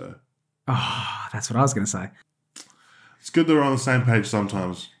Kit Fisto. Oh, that's what I was going to say. It's good that we're on the same page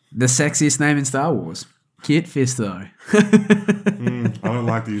sometimes. The sexiest name in Star Wars. Kit Fisto. I don't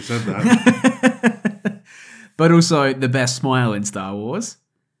like that you said that. But also the best smile in Star Wars.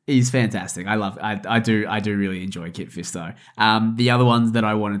 He's fantastic. I do really enjoy Kit Fisto. The other ones that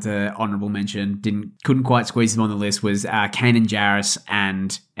I wanted to honorable mention, couldn't quite squeeze them on the list, was Kanan Jarrus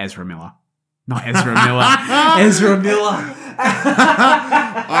and Ezra Miller. Not Ezra Miller. Ezra Miller.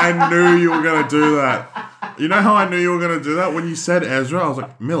 I knew you were going to do that. You know how I knew you were going to do that? When you said Ezra, I was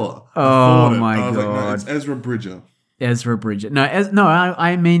like, Miller. Oh my God. Like, no, it's Ezra Bridger. Ezra Bridger. No,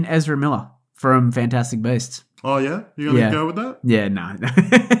 I mean Ezra Miller from Fantastic Beasts. Oh, yeah? You're going to go with that? Yeah, no.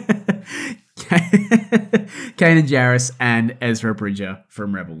 Kanan Jarrus and Ezra Bridger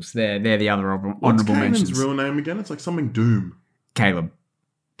from Rebels. They're the other honorable mentions. What's Kanan's real name again? It's like something Doom. Caleb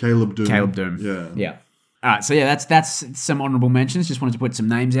Doom. Yeah. All right, so yeah, that's some honorable mentions. Just wanted to put some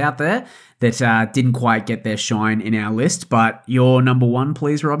names out there that didn't quite get their shine in our list. But your number one,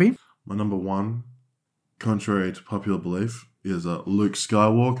 please, Robbie. My number one, contrary to popular belief, is Luke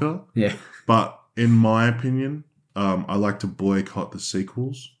Skywalker. Yeah. But in my opinion, I like to boycott the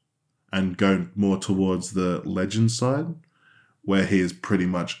sequels and go more towards the legend side, where he is pretty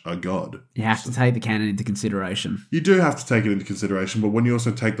much a god. You have to take the canon into consideration. You do have to take it into consideration, but when you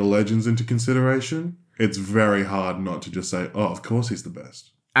also take the legends into consideration, it's very hard not to just say, oh, of course he's the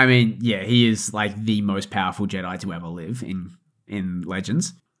best. I mean, yeah, he is like the most powerful Jedi to ever live in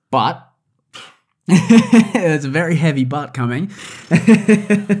Legends. But there's a very heavy but coming.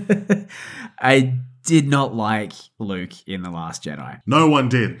 I did not like Luke in The Last Jedi. No one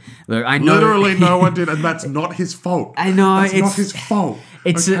did. Look, I know literally no one did, and that's not his fault. I know it's not his fault.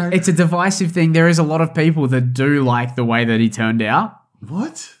 It's a divisive thing. There is a lot of people that do like the way that he turned out.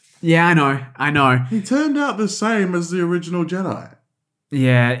 What? Yeah, I know. He turned out the same as the original Jedi.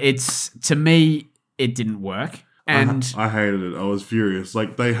 Yeah, to me, it didn't work. And I hated it. I was furious.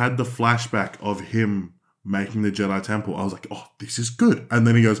 Like, they had the flashback of him making the Jedi Temple. I was like, oh, this is good. And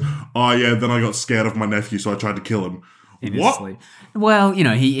then he goes, oh, yeah, then I got scared of my nephew, so I tried to kill him. In his sleep. Well, you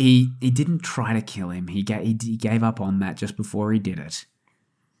know, he didn't try to kill him. He gave up on that just before he did it.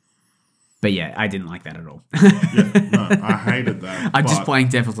 But yeah, I didn't like that at all. Yeah, no, I hated that. I'm just playing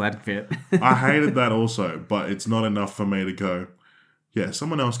devil's advocate. I hated that also, but it's not enough for me to go, yeah,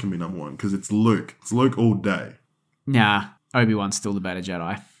 someone else can be number one, because it's Luke. It's Luke all day. Nah, Obi-Wan's still the better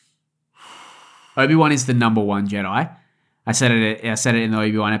Jedi. Obi-Wan is the number one Jedi. I said it in the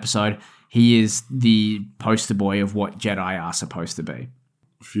Obi-Wan episode. He is the poster boy of what Jedi are supposed to be.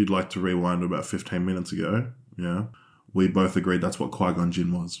 If you'd like to rewind to about 15 minutes ago, yeah, we both agreed that's what Qui-Gon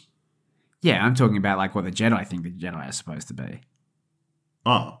Jinn was. Yeah, I'm talking about like what the Jedi think the Jedi are supposed to be.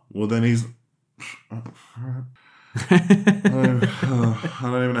 Oh, well then he's... I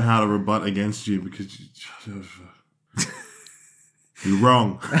don't even know how to rebut against you because you're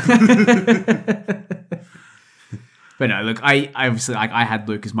wrong. But no, look, I obviously I had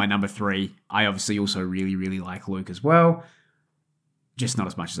Luke as my number 3. I obviously also really, really like Luke as well. Just not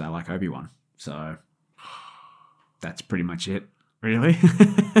as much as I like Obi-Wan. So that's pretty much it, really.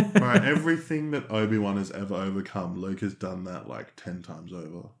 Right, everything that Obi-Wan has ever overcome, Luke has done that like 10 times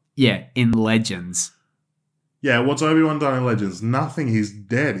over. Yeah, in Legends. Yeah, what's Obi-Wan done in Legends? Nothing. He's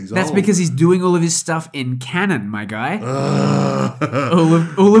dead. That's old. Because he's doing all of his stuff in canon, my guy. all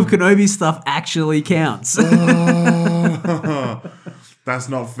of Kenobi's stuff actually counts. That's That's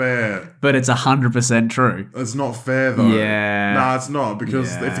not fair. But it's 100% true. It's not fair, though. Yeah. Nah, it's not.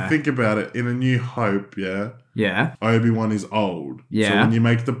 Because if Yeah. you think about it, in A New Hope, yeah, Yeah. Obi-Wan is old. Yeah. So when you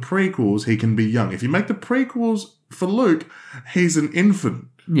make the prequels, he can be young. If you make the prequels for Luke, he's an infant.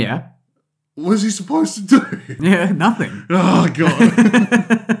 Yeah. What is he supposed to do? Yeah, nothing. Oh,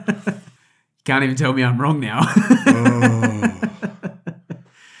 God. Can't even tell me I'm wrong now. Oh.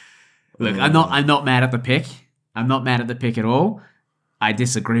 Look, I'm not mad at the pick. I'm not mad at the pick at all. I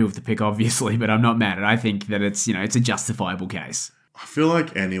disagree with the pick, obviously, but I'm not mad at it. I think that it's a justifiable case. I feel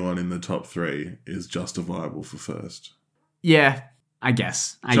like anyone in the top 3 is justifiable for first. Yeah, I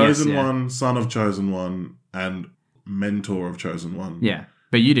guess. Chosen yeah. One, Son of Chosen One, and Mentor of Chosen One. Yeah,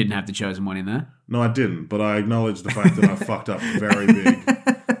 but you didn't have the Chosen One in there. No, I didn't, but I acknowledge the fact that I fucked up very big.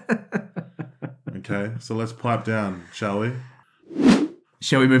 Okay, so let's pipe down, shall we?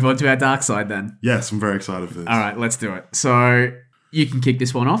 Shall we move on to our dark side then? Yes, I'm very excited for this. All right, let's do it. So you can kick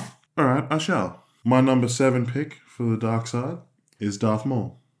this one off. All right, I shall. My number 7 pick for the dark side is Darth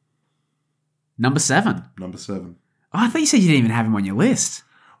Maul. Number 7. Number 7. Oh, I thought you said you didn't even have him on your list.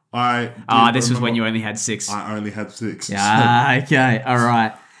 This was when you only had 6. I only had 6. Okay. All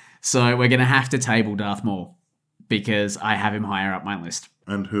right. So we're going to have to table Darth Maul because I have him higher up my list.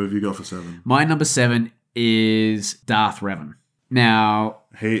 And who have you got for 7? My number 7 is Darth Revan. Now,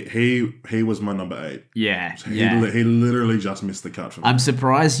 he was my number 8. yeah. He literally just missed the cut for me. I'm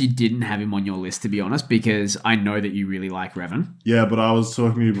surprised you didn't have him on your list, to be honest, because I know that you really like Revan. Yeah, but I was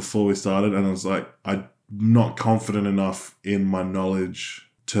talking to you before we started, and I was like, I'm not confident enough in my knowledge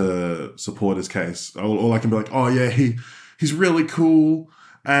to support his case. All I can be like, oh yeah, he's really cool,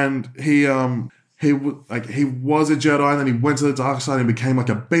 and he was a Jedi, and then he went to the dark side and became like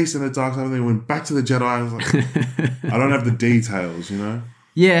a beast in the dark side, and then he went back to the Jedi. I was like, I don't have the details, you know?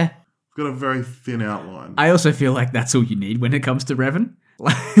 Yeah. I've got a very thin outline. I also feel like that's all you need when it comes to Revan.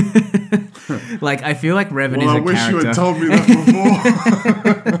 Like, I feel like Revan is a character. I wish you had told me that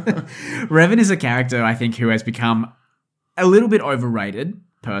before. Revan is a character, I think, who has become a little bit overrated,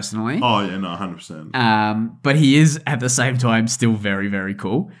 personally. Oh, yeah, no, 100%. But he is, at the same time, still very, very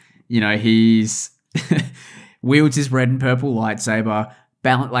cool. You know, he's wields his red and purple lightsaber,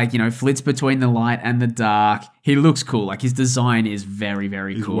 flits between the light and the dark. He looks cool. Like, his design is very,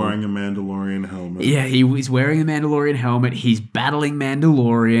 very cool. He's wearing a Mandalorian helmet. Yeah, he's wearing a Mandalorian helmet. He's battling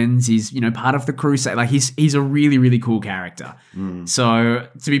Mandalorians. He's, part of the Crusade. Like, he's a really, really cool character. So,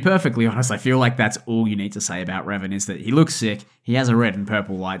 to be perfectly honest, I feel like that's all you need to say about Revan is that he looks sick. He has a red and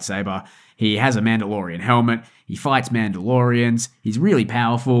purple lightsaber. He has a Mandalorian helmet. He fights Mandalorians. He's really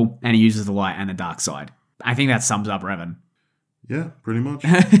powerful, and he uses the light and the dark side. I think that sums up Revan. Yeah, pretty much.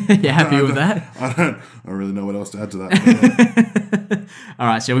 You happy with that? I don't really know what else to add to that. Yeah. All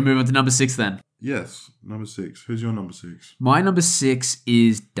right, shall we move on to number 6 then? Yes, number 6. Who's your number 6? My number 6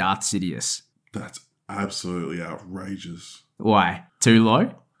 is Darth Sidious. That's absolutely outrageous. Why? Too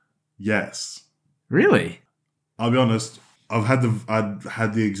low? Yes. Really? I'll be honest. I'd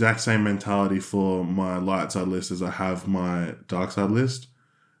had the exact same mentality for my light side list as I have my dark side list.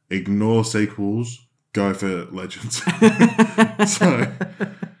 Ignore sequels. Go for Legends.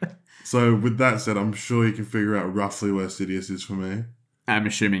 So with that said, I'm sure you can figure out roughly where Sidious is for me. I'm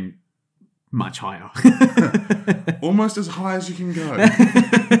assuming much higher. Almost as high as you can go.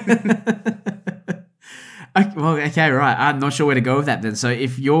 Okay, right. I'm not sure where to go with that then. So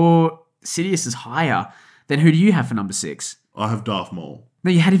if your Sidious is higher, then who do you have for number 6? I have Darth Maul.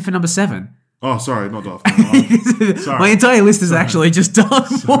 No, you had him for number 7. Oh, sorry, not Darth Maul. Sorry. My entire list is actually just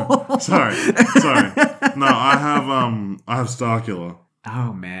Darth Maul. Sorry. No, I have Starkiller.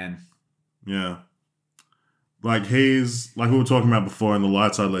 Oh, man. Yeah. Like, he's, like we were talking about before in the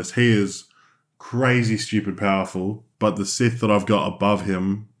light side list, he is crazy, stupid, powerful, but the Sith that I've got above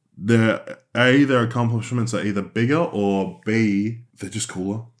him, their accomplishments are either bigger or B, they're just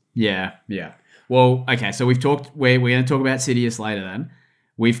cooler. Yeah. Well, okay, so we're going to talk about Sidious later then.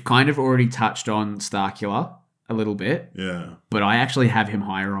 We've kind of already touched on Starkiller a little bit. Yeah. But I actually have him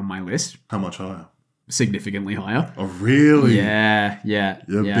higher on my list. How much higher? Significantly higher. Oh, really? Yeah.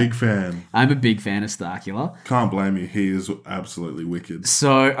 You're a big fan. I'm a big fan of Starkiller. Can't blame you. He is absolutely wicked.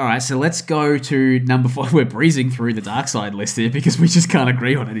 So, all right, so let's go to number 5. We're breezing through the dark side list here because we just can't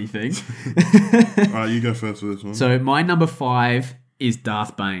agree on anything. All right, you go first for this one. So, my number 5 is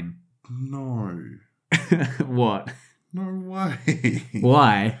Darth Bane. No. What? No way.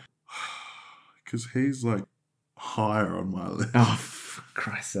 Why? Because he's like higher on my list. Oh, for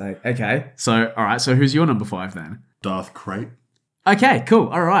Christ's sake. Okay. So, all right. So, who's your number 5 then? Darth Crate. Okay, cool.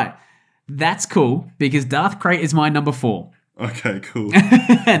 All right. That's cool because Darth Crate is my number 4. Okay, cool.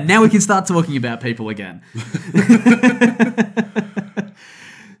 Now we can start talking about people again.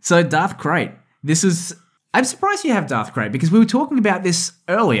 So Darth Crate, I'm surprised you have Darth Crate because we were talking about this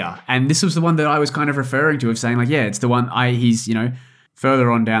earlier, and this was the one that I was kind of referring to of saying like, yeah, it's the one he's,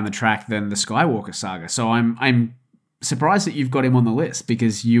 further on down the track than the Skywalker saga. So I'm surprised that you've got him on the list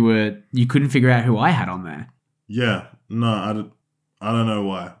because you couldn't figure out who I had on there. Yeah, no, I don't know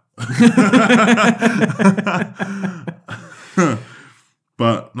why.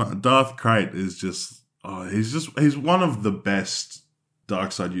 But no, Darth Crate is just he's one of the best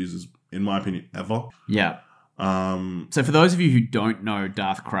dark side users in my opinion ever. Yeah. So for those of you who don't know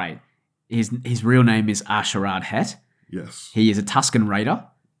Darth Crate, his real name is Asharad Het. Yes. He is a Tusken Raider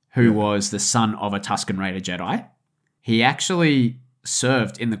who was the son of a Tusken Raider Jedi. He actually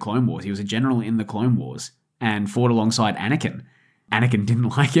served in the Clone Wars. He was a general in the Clone Wars and fought alongside Anakin. Anakin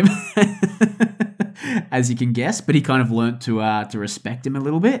didn't like him, as you can guess, but he kind of learnt to respect him a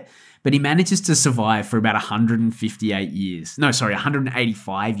little bit. But he manages to survive for about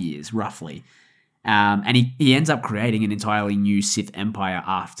 185 years, roughly. And he ends up creating an entirely new Sith Empire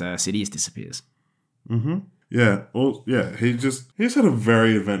after Sidious disappears. Mm-hmm. Yeah. Well, yeah. He's had a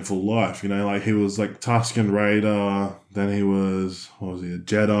very eventful life. Like he was like Tusken Raider. Then he was, a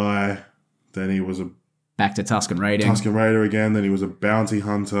Jedi. Then he was a back to Tusken Raider. Tusken Raider again. Then he was a bounty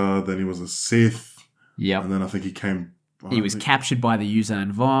hunter. Then he was a Sith. Yep. And then I think he came. He was captured by the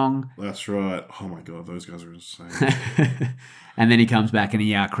Yuuzhan Vong. That's right. Oh my god, those guys are insane. And then he comes back and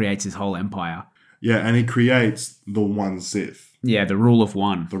he creates his whole empire. Yeah, and he creates the one Sith. Yeah, the rule of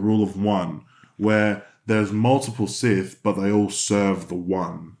one. The rule of one, where there's multiple Sith, but they all serve the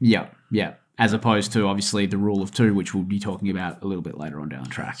one. Yeah. As opposed to, obviously, the rule of two, which we'll be talking about a little bit later on down the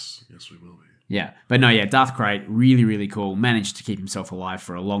track. Yes, we will be. Yeah. But no, Darth Crate, really, really cool. Managed to keep himself alive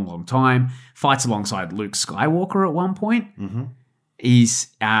for a long, long time. Fights alongside Luke Skywalker at one point. Mm-hmm. He's,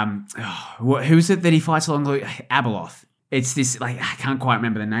 who's it that he fights along Luke? Abeloth. It's this, I can't quite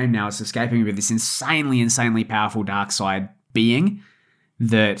remember the name now. It's escaping me, but this insanely powerful dark side being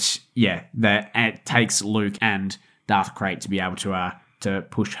that it takes Luke and Darth Crate to be able to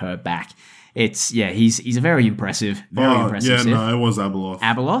push her back. He's a very impressive Sith. Yeah, no, it was Abeloth.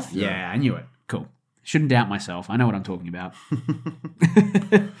 Abeloth? Yeah, I knew it. Cool. Shouldn't doubt myself. I know what I'm talking about.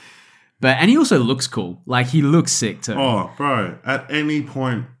 And he also looks cool. Like, he looks sick too. Oh, bro. At any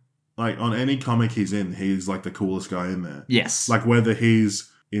point, like, on any comic he's in, he's, like, the coolest guy in there. Yes. Like, whether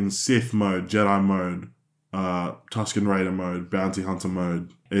he's in Sith mode, Jedi mode, Tusken Raider mode, Bounty Hunter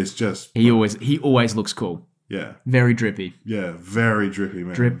mode, it's just... He always looks cool. Yeah. Very drippy. Yeah, very drippy,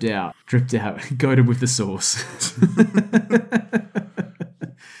 man. Dripped out. Goated with the sauce.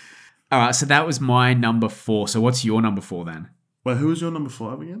 All right, so that was my number 4. So what's your number 4 then? Wait, who was your number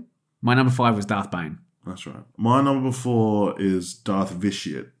 5 again? My number 5 was Darth Bane. That's right. My number 4 is Darth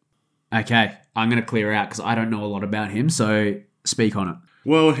Vitiate. Okay, I'm going to clear out because I don't know a lot about him, so speak on it.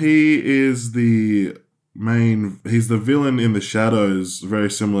 Well, he is he's the villain in the shadows,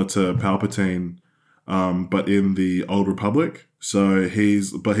 very similar to Palpatine, but in the Old Republic. So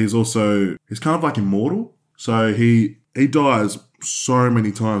he's kind of like immortal. So he dies so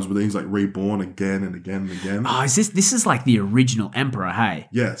many times, but then he's like reborn again and again and again. Oh, this is like the original Emperor, hey?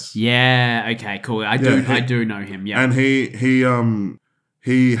 Yes. Yeah, okay, cool. I do know him, yeah. And he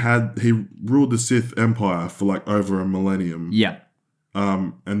ruled the Sith Empire for like over a millennium. Yeah.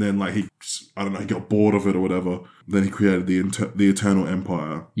 And then like he got bored of it or whatever. Then he created the Eternal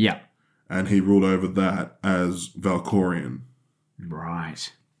Empire. Yeah. And he ruled over that as Valkorion.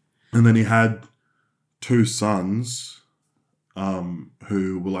 Right. And then he had 2 sons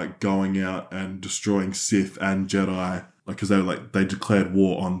who were like going out and destroying Sith and Jedi, like because they declared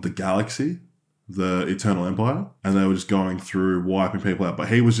war on the galaxy, the Eternal Empire, and they were just going through wiping people out. But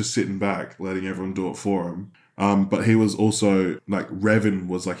he was just sitting back, letting everyone do it for him. But he was also like Revan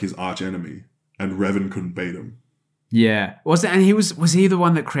was like his arch enemy, and Revan couldn't beat him. Yeah. Was he the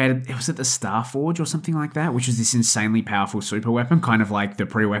one that created, was it the Starforge or something like that, which was this insanely powerful super weapon, kind of like the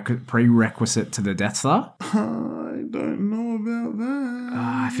prerequisite to the Death Star? I don't know about that.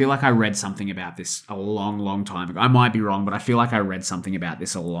 I feel like I read something about this a long, long time ago. I might be wrong, but I feel like I read something about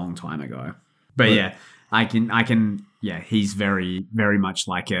this a long time ago. But yeah, I can, he's very, very much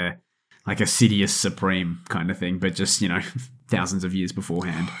like a Sidious Supreme kind of thing, but just, thousands of years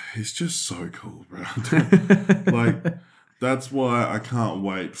beforehand. He's just so cool, bro. Like, that's why I can't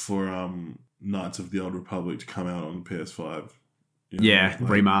wait for Knights of the Old Republic to come out on PS5.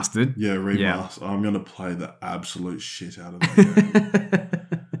 Remastered. Yeah, remastered. Yeah. I'm going to play the absolute shit out of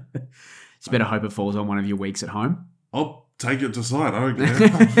that game. Just better hope it falls on one of your weeks at home. I'll take it to site. I don't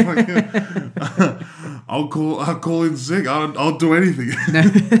care. I'll call in sick. I'll do anything.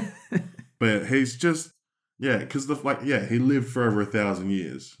 But he's just... Yeah, because he lived for over 1,000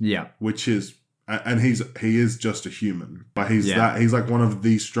 years. Yeah. Which is, and he is just a human, but he's Yeah. he's like one of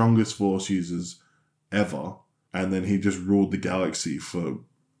the strongest Force users ever, and then he just ruled the galaxy for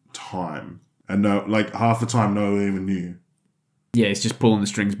time, and half the time no one even knew. Yeah, he's just pulling the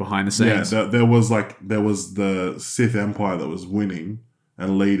strings behind the scenes. Yeah, there was the Sith Empire that was winning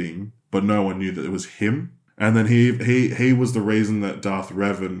and leading, but no one knew that it was him. And then he was the reason that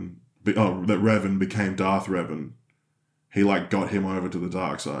Revan became Darth Revan. He got him over to the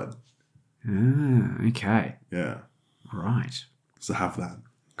dark side. Ah, okay. Yeah. Right. So have that.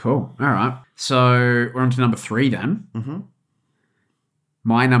 Cool. All right. So we're on to number 3 then. Mm-hmm.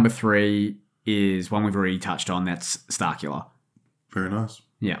 My number 3 is one we've already touched on. That's Starkiller. Very nice.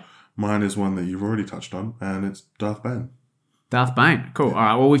 Yeah. Mine is one that you've already touched on, and it's Darth Bane. Darth Bane. Cool. All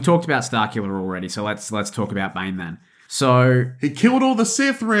right. Well, we've talked about Starkiller already, so let's talk about Bane then. So he killed all the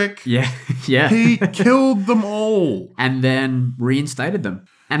Sith, Rick. Yeah. Yeah. He killed them all, and then reinstated them,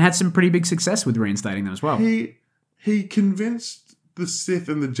 and had some pretty big success with reinstating them as well. He convinced the Sith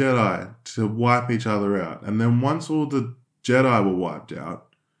and the Jedi to wipe each other out, and then once all the Jedi were wiped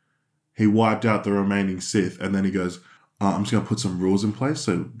out, he wiped out the remaining Sith, and then he goes, I'm just going to put some rules in place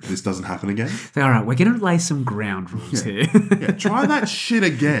so this doesn't happen again. All right, we're going to lay some ground rules here. Yeah, try that shit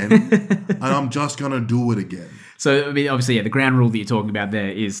again, and I'm just going to do it again. So, I mean, obviously, the ground rule that you're talking about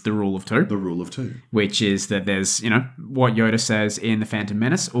there is the rule of 2. The rule of 2. Which is that there's, what Yoda says in The Phantom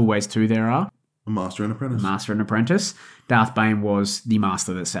Menace, always 2 there are. A master and apprentice. Master and apprentice. Darth Bane was the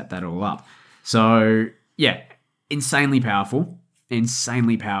master that set that all up. So, yeah, insanely powerful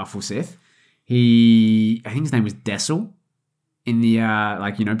Sith. I think his name was Dessel in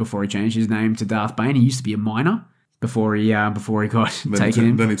the, before he changed his name to Darth Bane. He used to be a miner before he got taken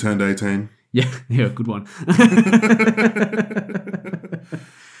in. Then he turned 18. Yeah, good one.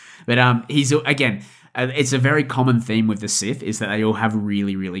 But he's, again, it's a very common theme with the Sith is that they all have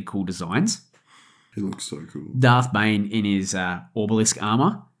really, really cool designs. He looks so cool. Darth Bane in his Obelisk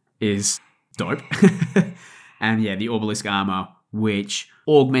armor is dope. And yeah, the Obelisk armor, which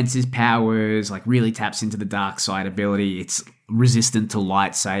augments his powers, really taps into the dark side ability. It's resistant to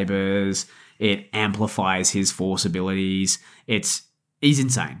lightsabers. It amplifies his Force abilities. He's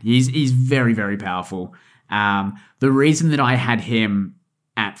insane. He's very, very powerful. The reason that I had him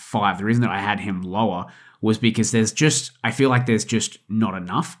at 5, the reason that I had him lower was because I feel like there's just not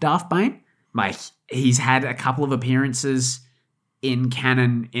enough Darth Bane. He's had a couple of appearances in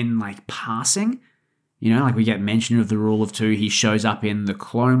canon in passing. We get mention of the rule of 2. He shows up in the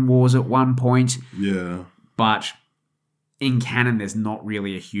Clone Wars at one point. Yeah. But in canon, there's not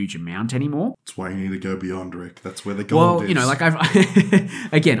really a huge amount anymore. That's why you need to go beyond, Rick. That's where the gold is.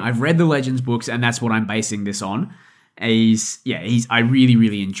 I've read the Legends books, and that's what I'm basing this on. I really,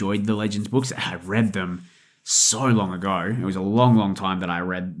 really enjoyed the Legends books. I read them so long ago. It was a long, long time that I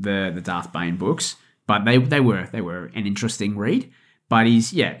read the Darth Bane books, but they were an interesting read. But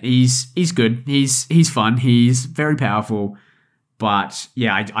he's good. He's fun. He's very powerful. But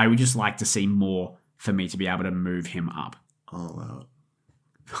yeah, I would just like to see more for me to be able to move him up. I'll allow it.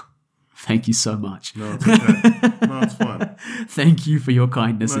 Thank you so much. No, it's okay. No, it's fine. Thank you for your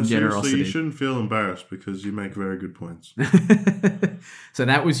kindness and generosity. Seriously, you shouldn't feel embarrassed because you make very good points. So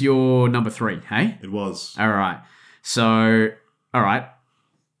that was your number 3, hey? It was. All right. So,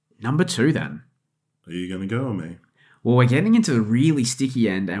 number 2 then. Are you going to go or me? Well, we're getting into the really sticky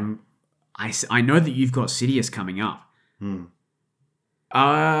end, and I know that you've got Sidious coming up. Okay,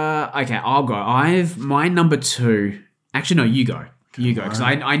 I'll go. My number 2... Actually, no, you go. You go, because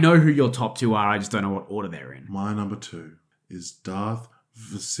I know who your top 2 are. I just don't know what order they're in. My number 2 is Darth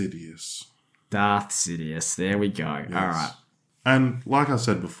Sidious. Darth Sidious. There we go. Yes. All right. And like I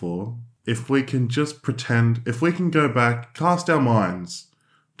said before, if we can just pretend, if we can go back, cast our minds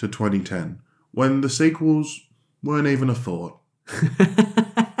to 2010, when the sequels weren't even a thought.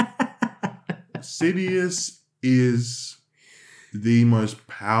 Sidious is the most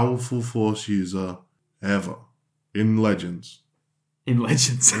powerful Force user ever in Legends. In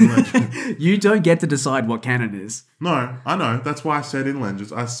Legends. You don't get to decide what canon is. No, I know. That's why I said in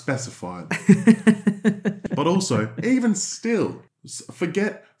Legends. I specified. But also, even still,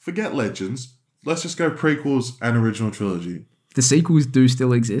 forget Legends. Let's just go prequels and original trilogy. The sequels do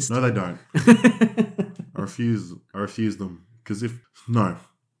still exist. No, they don't. I refuse them. Because no.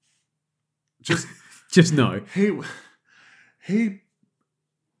 Just no. He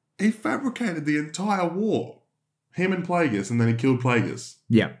fabricated the entire war. Him and Plagueis, and then he killed Plagueis.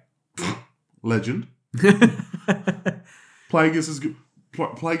 Yeah. Legend. Plagueis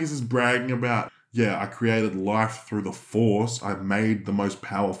is bragging about, I created life through the Force. I made the most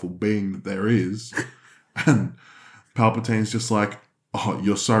powerful being that there is. And Palpatine's just like, oh,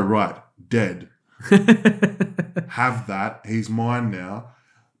 you're so right. Dead. Have that. He's mine now.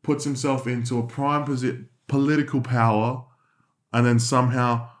 Puts himself into a prime political power and then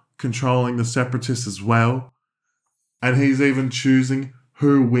somehow controlling the Separatists as well. And he's even choosing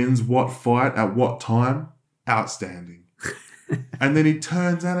who wins what fight at what time. Outstanding. And then he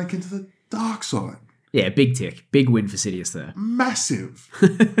turns Anakin to the dark side. Yeah, big tick. Big win for Sidious there. Massive.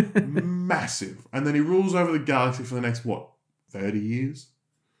 Massive. And then he rules over the galaxy for the next, 30 years?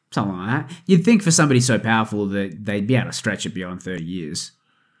 Something like that. You'd think for somebody so powerful that they'd be able to stretch it beyond 30 years.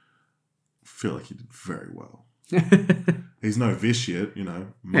 I feel like he did very well. He's no vitiate,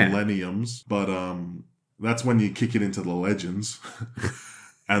 millenniums. But that's when you kick it into the legends.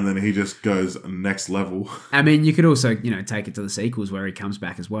 And then he just goes next level. I mean, you could also, take it to the sequels where he comes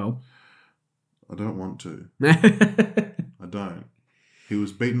back as well. I don't want to. I don't. He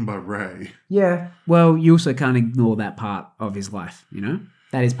was beaten by Rey. Yeah. Well, you also can't ignore that part of his life,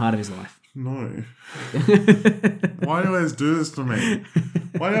 That is part of his life. No. Why do you always do this to me?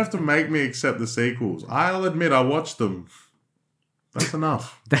 Why do you have to make me accept the sequels? I'll admit I watched them. That's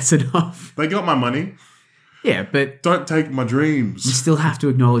enough. That's enough. They got my money. Yeah, but... Don't take my dreams. You still have to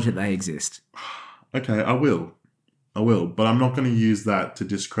acknowledge that they exist. Okay, I will. But I'm not going to use that to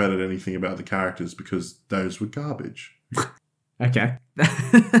discredit anything about the characters because those were garbage. Okay.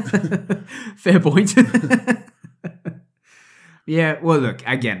 Fair point. Yeah, well, look,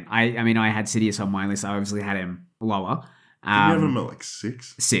 again, I had Sidious on my list. I obviously had him lower. Did you have him at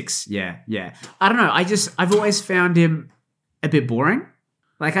 6? 6, yeah. I don't know. I've always found him a bit boring.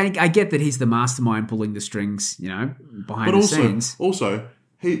 Like, I get that he's the mastermind pulling the strings, behind the scenes. Also,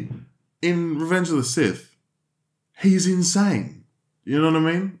 he in Revenge of the Sith, he's insane. You know what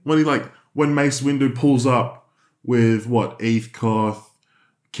I mean? When Mace Windu pulls up with Eth Koth,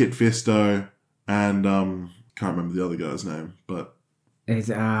 Kit Fisto, and can't remember the other guy's name, but it's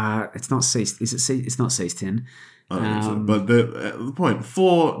not Cease. Is it? It's not Cease 10. I don't think so. But the point,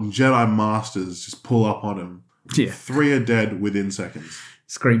 4 Jedi Masters just pull up on him. Yeah, 3 are dead within seconds.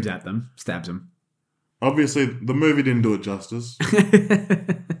 Screams at them, stabs them. Obviously, the movie didn't do it justice.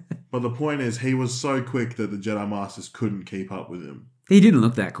 But the point is, he was so quick that the Jedi Masters couldn't keep up with him. He didn't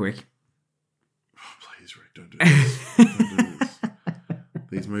look that quick. Oh, please, Rick, don't do this. Don't do this.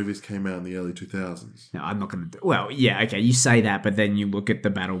 These movies came out in the early 2000s. No, I'm not going to... Well, yeah, okay, you say that, but then you look at the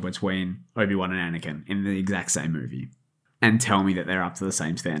battle between Obi-Wan and Anakin in the exact same movie and tell me that they're up to the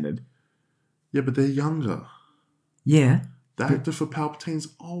same standard. Yeah, but they're younger. Yeah. The actor for Palpatine's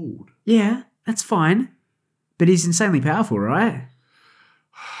old. Yeah, that's fine. But he's insanely powerful, right?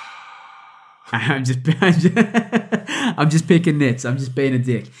 I'm just picking nits. I'm just being a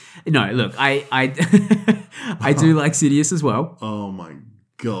dick. No, look, I do like Sidious as well. Oh my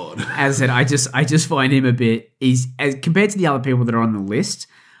god! As I said, I just find him a bit. Compared to the other people that are on the list,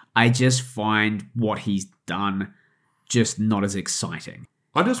 I just find what he's done just not as exciting.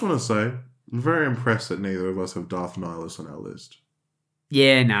 I just want to say, I'm very impressed that neither of us have Darth Nihilus on our list.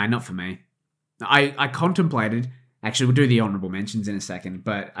 Yeah, no, not for me. I contemplated. Actually, we'll do the honourable mentions in a second,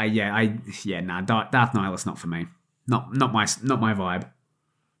 but Darth Nihilus not for me. Not my vibe.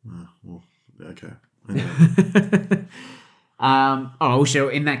 Well, okay. Anyway.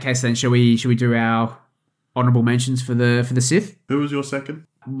 In that case, then, shall we do our honourable mentions for the Sith? Who was your second?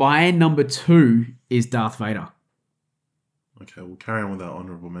 My number 2 is Darth Vader. Okay, we'll carry on with our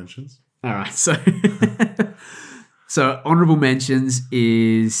honourable mentions. All right, so honourable mentions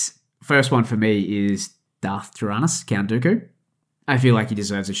is first one for me is Darth Tyrannus, Count Dooku. I feel like he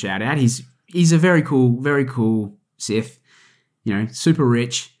deserves a shout out. He's a very cool Sith. Super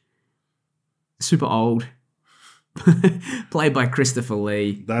rich, super old, played by Christopher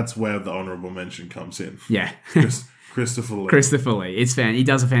Lee. That's where the honourable mention comes in. Yeah. Christopher Lee. Christopher Lee. He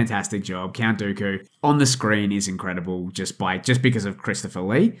does a fantastic job. Count Dooku on the screen is incredible just because of Christopher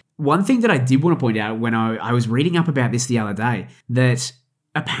Lee. One thing that I did want to point out when I was reading up about this the other day, that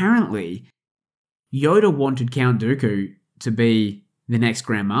apparently Yoda wanted Count Dooku to be the next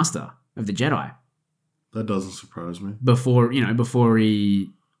Grand Master of the Jedi. That doesn't surprise me. Before he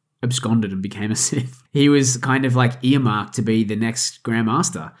absconded and became a Sith. He was kind of like earmarked to be the next Grand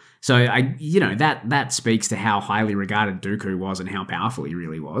Master. So that speaks to how highly regarded Dooku was and how powerful he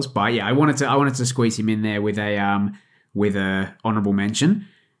really was. But yeah, I wanted to squeeze him in there with a honorable mention.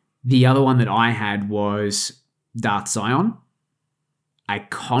 The other one that I had was Darth Sion. I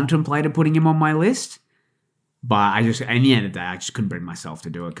contemplated putting him on my list, but in the end of the day, I just couldn't bring myself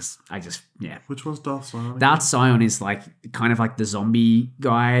to do it because Which one's Darth Sion again? Darth Sion is kind of like the zombie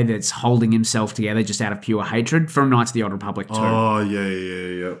guy that's holding himself together just out of pure hatred from Knights of the Old Republic 2. Oh,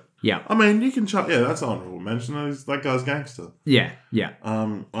 yeah. Yeah. I mean, you can that's honorable mention. That guy's gangster. Yeah. Yeah.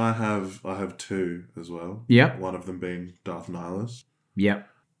 I have two as well. Yep. One of them being Darth Nihilus. Yep.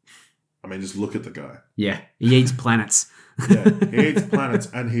 I mean, just look at the guy. Yeah. He eats planets. Yeah, he eats planets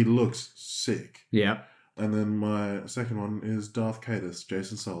and he looks sick. Yep. And then my second one is Darth Catus,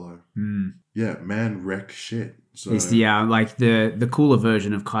 Jason Solo. Mm. Yeah, man wreck shit. So He's the cooler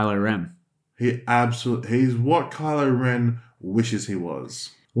version of Kylo Ren. He's what Kylo Ren wishes he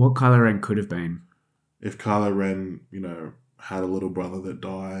was. What Kylo Ren could have been. If Kylo Ren, had a little brother that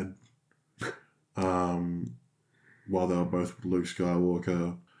died while they were both with Luke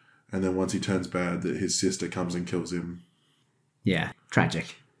Skywalker, and then once he turns bad, that his sister comes and kills him. Yeah,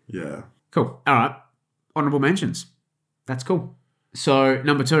 tragic. Yeah. Cool. All right. Honorable mentions. That's cool. So,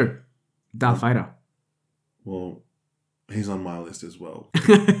 number 2, Darth Vader. Well, he's on my list as well.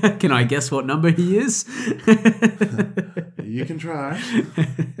 Can I guess what number he is? You can try.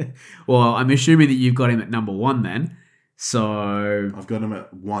 Well, I'm assuming that you've got him at number 1 then. So... I've got him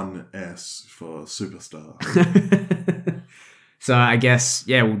at 1S for Superstar. So I guess,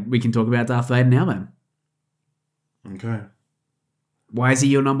 we can talk about Darth Vader now then. Okay. Why is he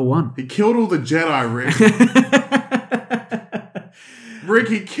your number 1? He killed all the Jedi, Rick. Rick,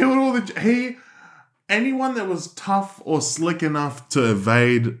 he killed all the... Anyone that was tough or slick enough to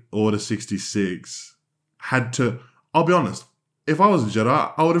evade Order 66 had to... I'll be honest. If I was a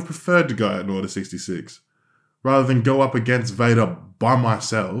Jedi, I would have preferred to go in Order 66 rather than go up against Vader by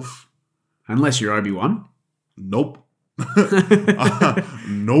myself. Unless you're Obi-Wan. Nope.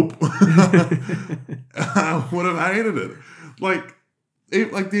 Nope. I would have hated it. Like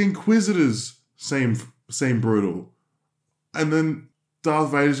the Inquisitors seem brutal, and then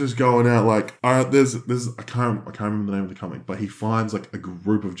Darth Vader's just going out like, all right, there's I can't remember the name of the comic, but he finds like a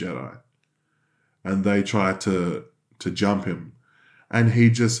group of Jedi, and they try to jump him, and he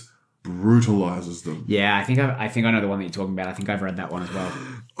just brutalizes them. Yeah, I think I know the one that you're talking about. I think I've read that one as well.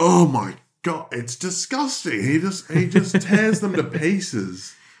 Oh my God, it's disgusting. He just tears them to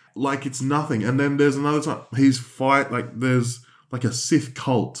pieces like it's nothing. And then there's another time there's like a Sith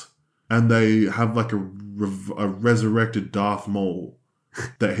cult, and they have like a resurrected Darth Maul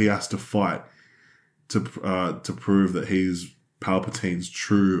that he has to fight to prove that he's Palpatine's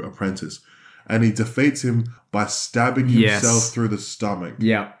true apprentice, and he defeats him by stabbing himself through the stomach.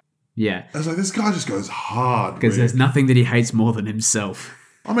 Yeah. I was like, this guy just goes hard because there's nothing that he hates more than himself.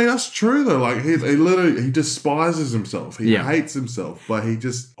 I mean, that's true though. Like he despises himself. He hates himself, but he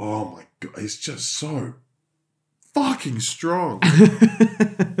just, oh my God, he's just so fucking strong.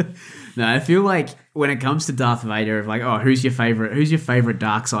 No, I feel like when it comes to Darth Vader, of like, oh, who's your favorite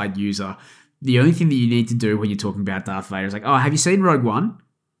dark side user? The only thing that you need to do when you're talking about Darth Vader is like, oh, have you seen Rogue One?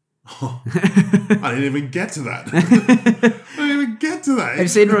 Oh, I didn't even get to that. Have you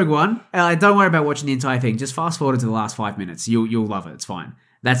seen Rogue One? Don't worry about watching the entire thing. Just fast forward to the last 5 minutes. You'll love it. It's fine.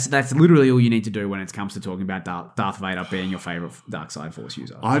 That's literally all you need to do when it comes to talking about Darth Vader being your favorite dark side force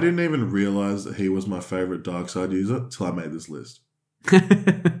user. I didn't even realize that he was my favorite dark side user till I made this list. You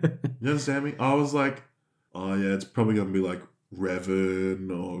understand me? I was like, oh yeah, it's probably gonna be like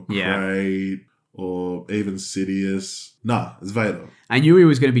Revan or Crate or even Sidious. Nah, it's Vader. I knew he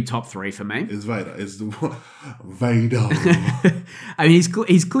was going to be top 3 for me. It's Vader. It's Vader. I mean,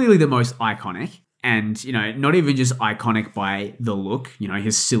 he's clearly the most iconic. And, not even just iconic by the look,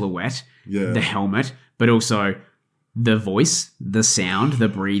 his silhouette, the helmet, but also the voice, the sound, the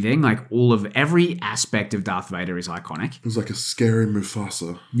breathing, like every aspect of Darth Vader is iconic. It was like a scary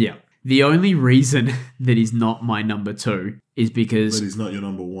Mufasa. Yeah. The only reason that he's not my number 2 is because... That he's not your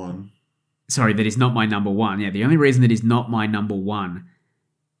number 1. Sorry, that he's not my number 1. Yeah, the only reason that he's not my number 1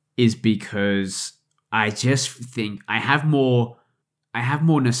 is because I just think I have more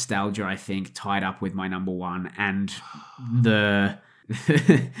nostalgia, I think, tied up with my number 1, and the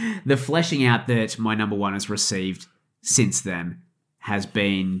the fleshing out that my number 1 has received since then has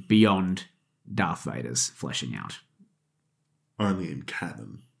been beyond Darth Vader's fleshing out. Only in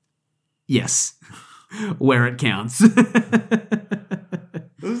canon. Yes, where it counts.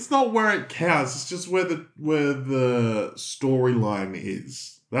 It's not where it counts. It's just where the storyline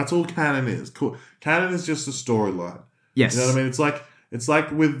is. That's all canon is. Canon is just a storyline. Yes, you know what I mean. It's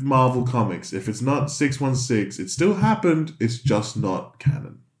like with Marvel Comics. If it's not 616, it still happened. It's just not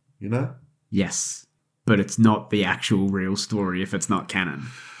canon. You know? Yes, but it's not the actual real story if it's not canon.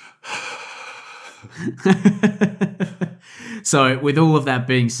 So, with all of that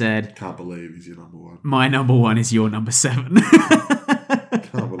being said... Can't believe he's your number 1. My number 1 is your number 7.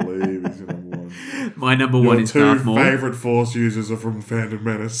 Can't believe he's your number 1. My number 1 is Darth Maul. Your 2 favourite Force users are from Phantom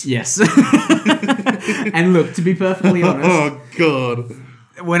Menace. Yes. And look, to be perfectly honest... Oh, God.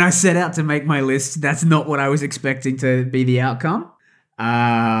 when I set out to make my list, that's not what I was expecting to be the outcome.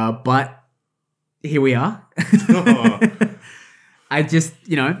 But here we are. I just,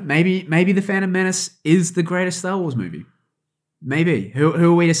 maybe The Phantom Menace is the greatest Star Wars movie. Maybe. Who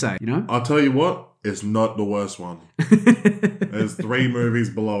are we to say, I'll tell you what, it's not the worst one. There's 3 movies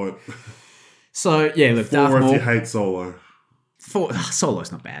below it. So, yeah, look, 4 Darth if Maul. you hate Solo.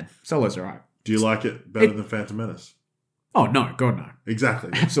 Solo's not bad. Solo's all right. Do you like it better than Phantom Menace? Oh, no. God, no.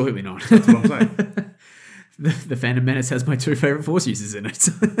 Exactly. Absolutely not. That's what I'm saying. The Phantom Menace has my 2 favorite Force uses in it.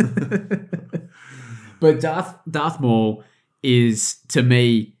 But Darth Maul is, to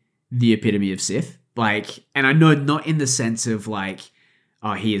me, the epitome of Sith. And I know not in the sense of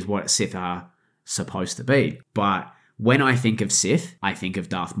he is what Sith are supposed to be. But when I think of Sith, I think of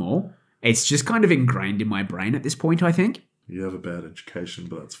Darth Maul. It's just kind of ingrained in my brain at this point, I think. You have a bad education,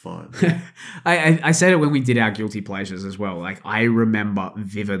 but that's fine. I said it when we did our guilty pleasures as well. I remember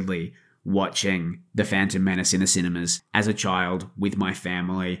vividly watching The Phantom Menace in the cinemas as a child with my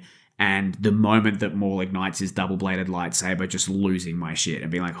family, and the moment that Maul ignites his double-bladed lightsaber, just losing my shit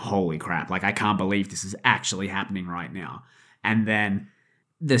and being like, holy crap, I can't believe this is actually happening right now. And then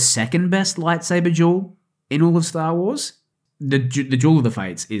the second best lightsaber duel in all of Star Wars, the Duel of the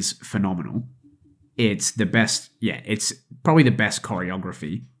Fates, is phenomenal. It's the best, it's probably the best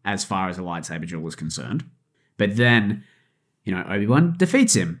choreography as far as a lightsaber duel is concerned. But then, Obi-Wan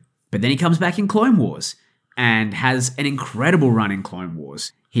defeats him. But then he comes back in Clone Wars and has an incredible run in Clone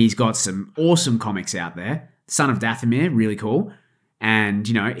Wars. He's got some awesome comics out there. Son of Dathomir, really cool. And,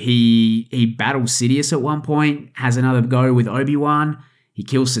 he battles Sidious at one point, has another go with Obi-Wan. He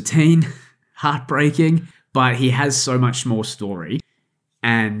kills Satine. Heartbreaking. But he has so much more story.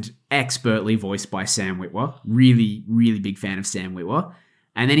 And expertly voiced by Sam Witwer. Really, really big fan of Sam Witwer.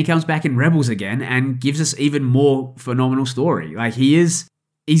 And then he comes back in Rebels again and gives us even more phenomenal story. He's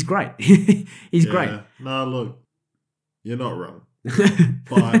great. He's great. No, look, you're not wrong.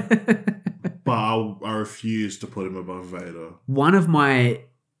 But I refuse to put him above Vader. One of my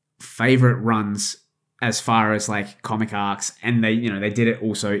favorite runs as far as comic arcs, and they did it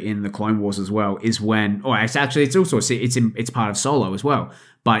also in the Clone Wars as well, is when, it's also it's part of Solo as well,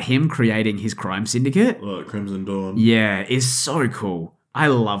 but him creating his crime syndicate, Crimson Dawn, is so cool. I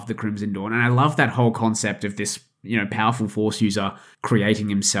love the Crimson Dawn, and I love that whole concept of this powerful Force user creating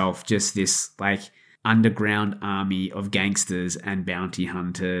himself just this underground army of gangsters and bounty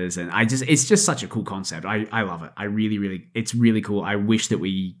hunters, and it's just such a cool concept. I love it. I really, it's really cool. I wish that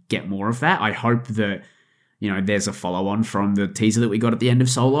we get more of that. I hope that there's a follow-on from the teaser that we got at the end of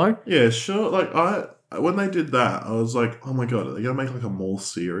Solo. Yeah, sure. When they did that, I was like, oh my god, are they gonna make a Maul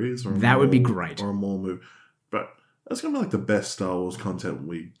series? Or that would be great. Or a Maul movie. But that's gonna be the best Star Wars content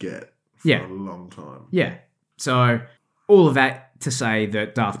we get for a long time. Yeah. So all of that to say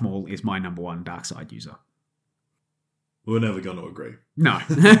that Darth Maul is my number 1 dark side user. We're never going to agree. No.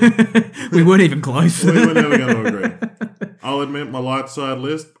 We weren't even close. We were never going to agree. I'll admit my light side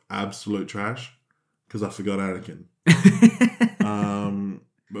list, absolute trash, because I forgot Anakin.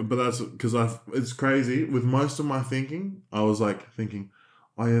 But that's because it's crazy. With most of my thinking, I was thinking,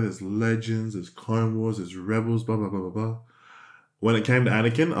 oh yeah, there's Legends, there's Clone Wars, there's Rebels, blah, blah, blah, blah, blah. When it came to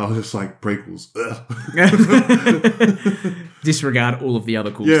Anakin, I was just prequels. Disregard all of the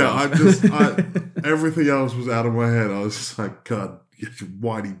other cool stuff. Yeah, everything else was out of my head. I was just God, you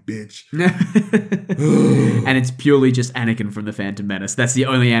whitey bitch. And it's purely just Anakin from The Phantom Menace. That's the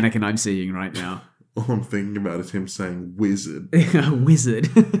only Anakin I'm seeing right now. All I'm thinking about is him saying wizard. Wizard.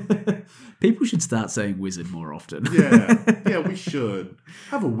 People should start saying wizard more often. Yeah, we should.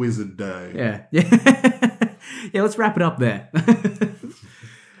 Have a wizard day. Yeah. Yeah, let's wrap it up there.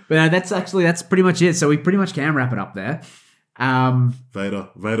 But that's pretty much it. So we pretty much can wrap it up there.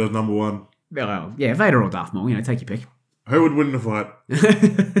 Vader's number 1. Well, yeah, Vader or Darth Maul. Take your pick. Who would win in a fight?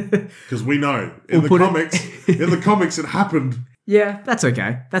 Because we know in the comics it happened. Yeah, that's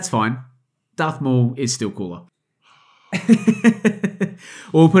okay. That's fine. Darth Maul is still cooler.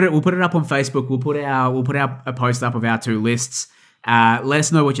 We'll put it up on Facebook. We'll put out a post up of our 2 lists. Let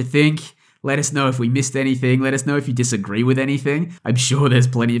us know what you think. Let us know if we missed anything. Let us know if you disagree with anything. I'm sure there's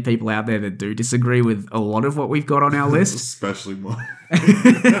plenty of people out there that do disagree with a lot of what we've got on our list. Especially mine.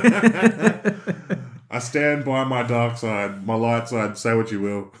 I stand by my dark side, my light side, say what you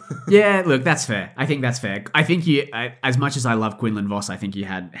will. Yeah, look, that's fair. I think that's fair. I think as much as I love Quinlan Vos, I think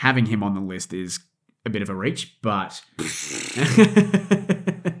having him on the list is a bit of a reach, but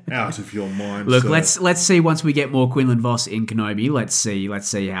out of your mind. Look, let's see once we get more Quinlan Vos in Kenobi. Let's see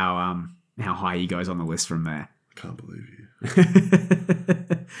how high he goes on the list from there. Can't believe you.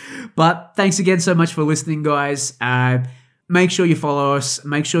 But thanks again so much for listening, guys. make sure you follow us.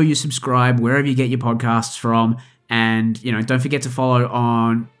 Make sure you subscribe wherever you get your podcasts from. And, don't forget to follow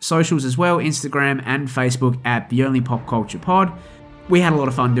on socials as well, Instagram and Facebook at The Only Pop Culture Pod. We had a lot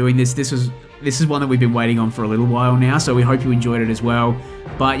of fun doing this. This is one that we've been waiting on for a little while now, so we hope you enjoyed it as well.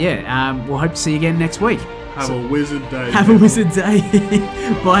 But we'll hope to see you again next week. Have a wizard day. Have a wizard day.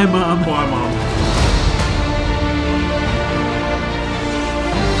 Bye, Mum. Bye, Mum.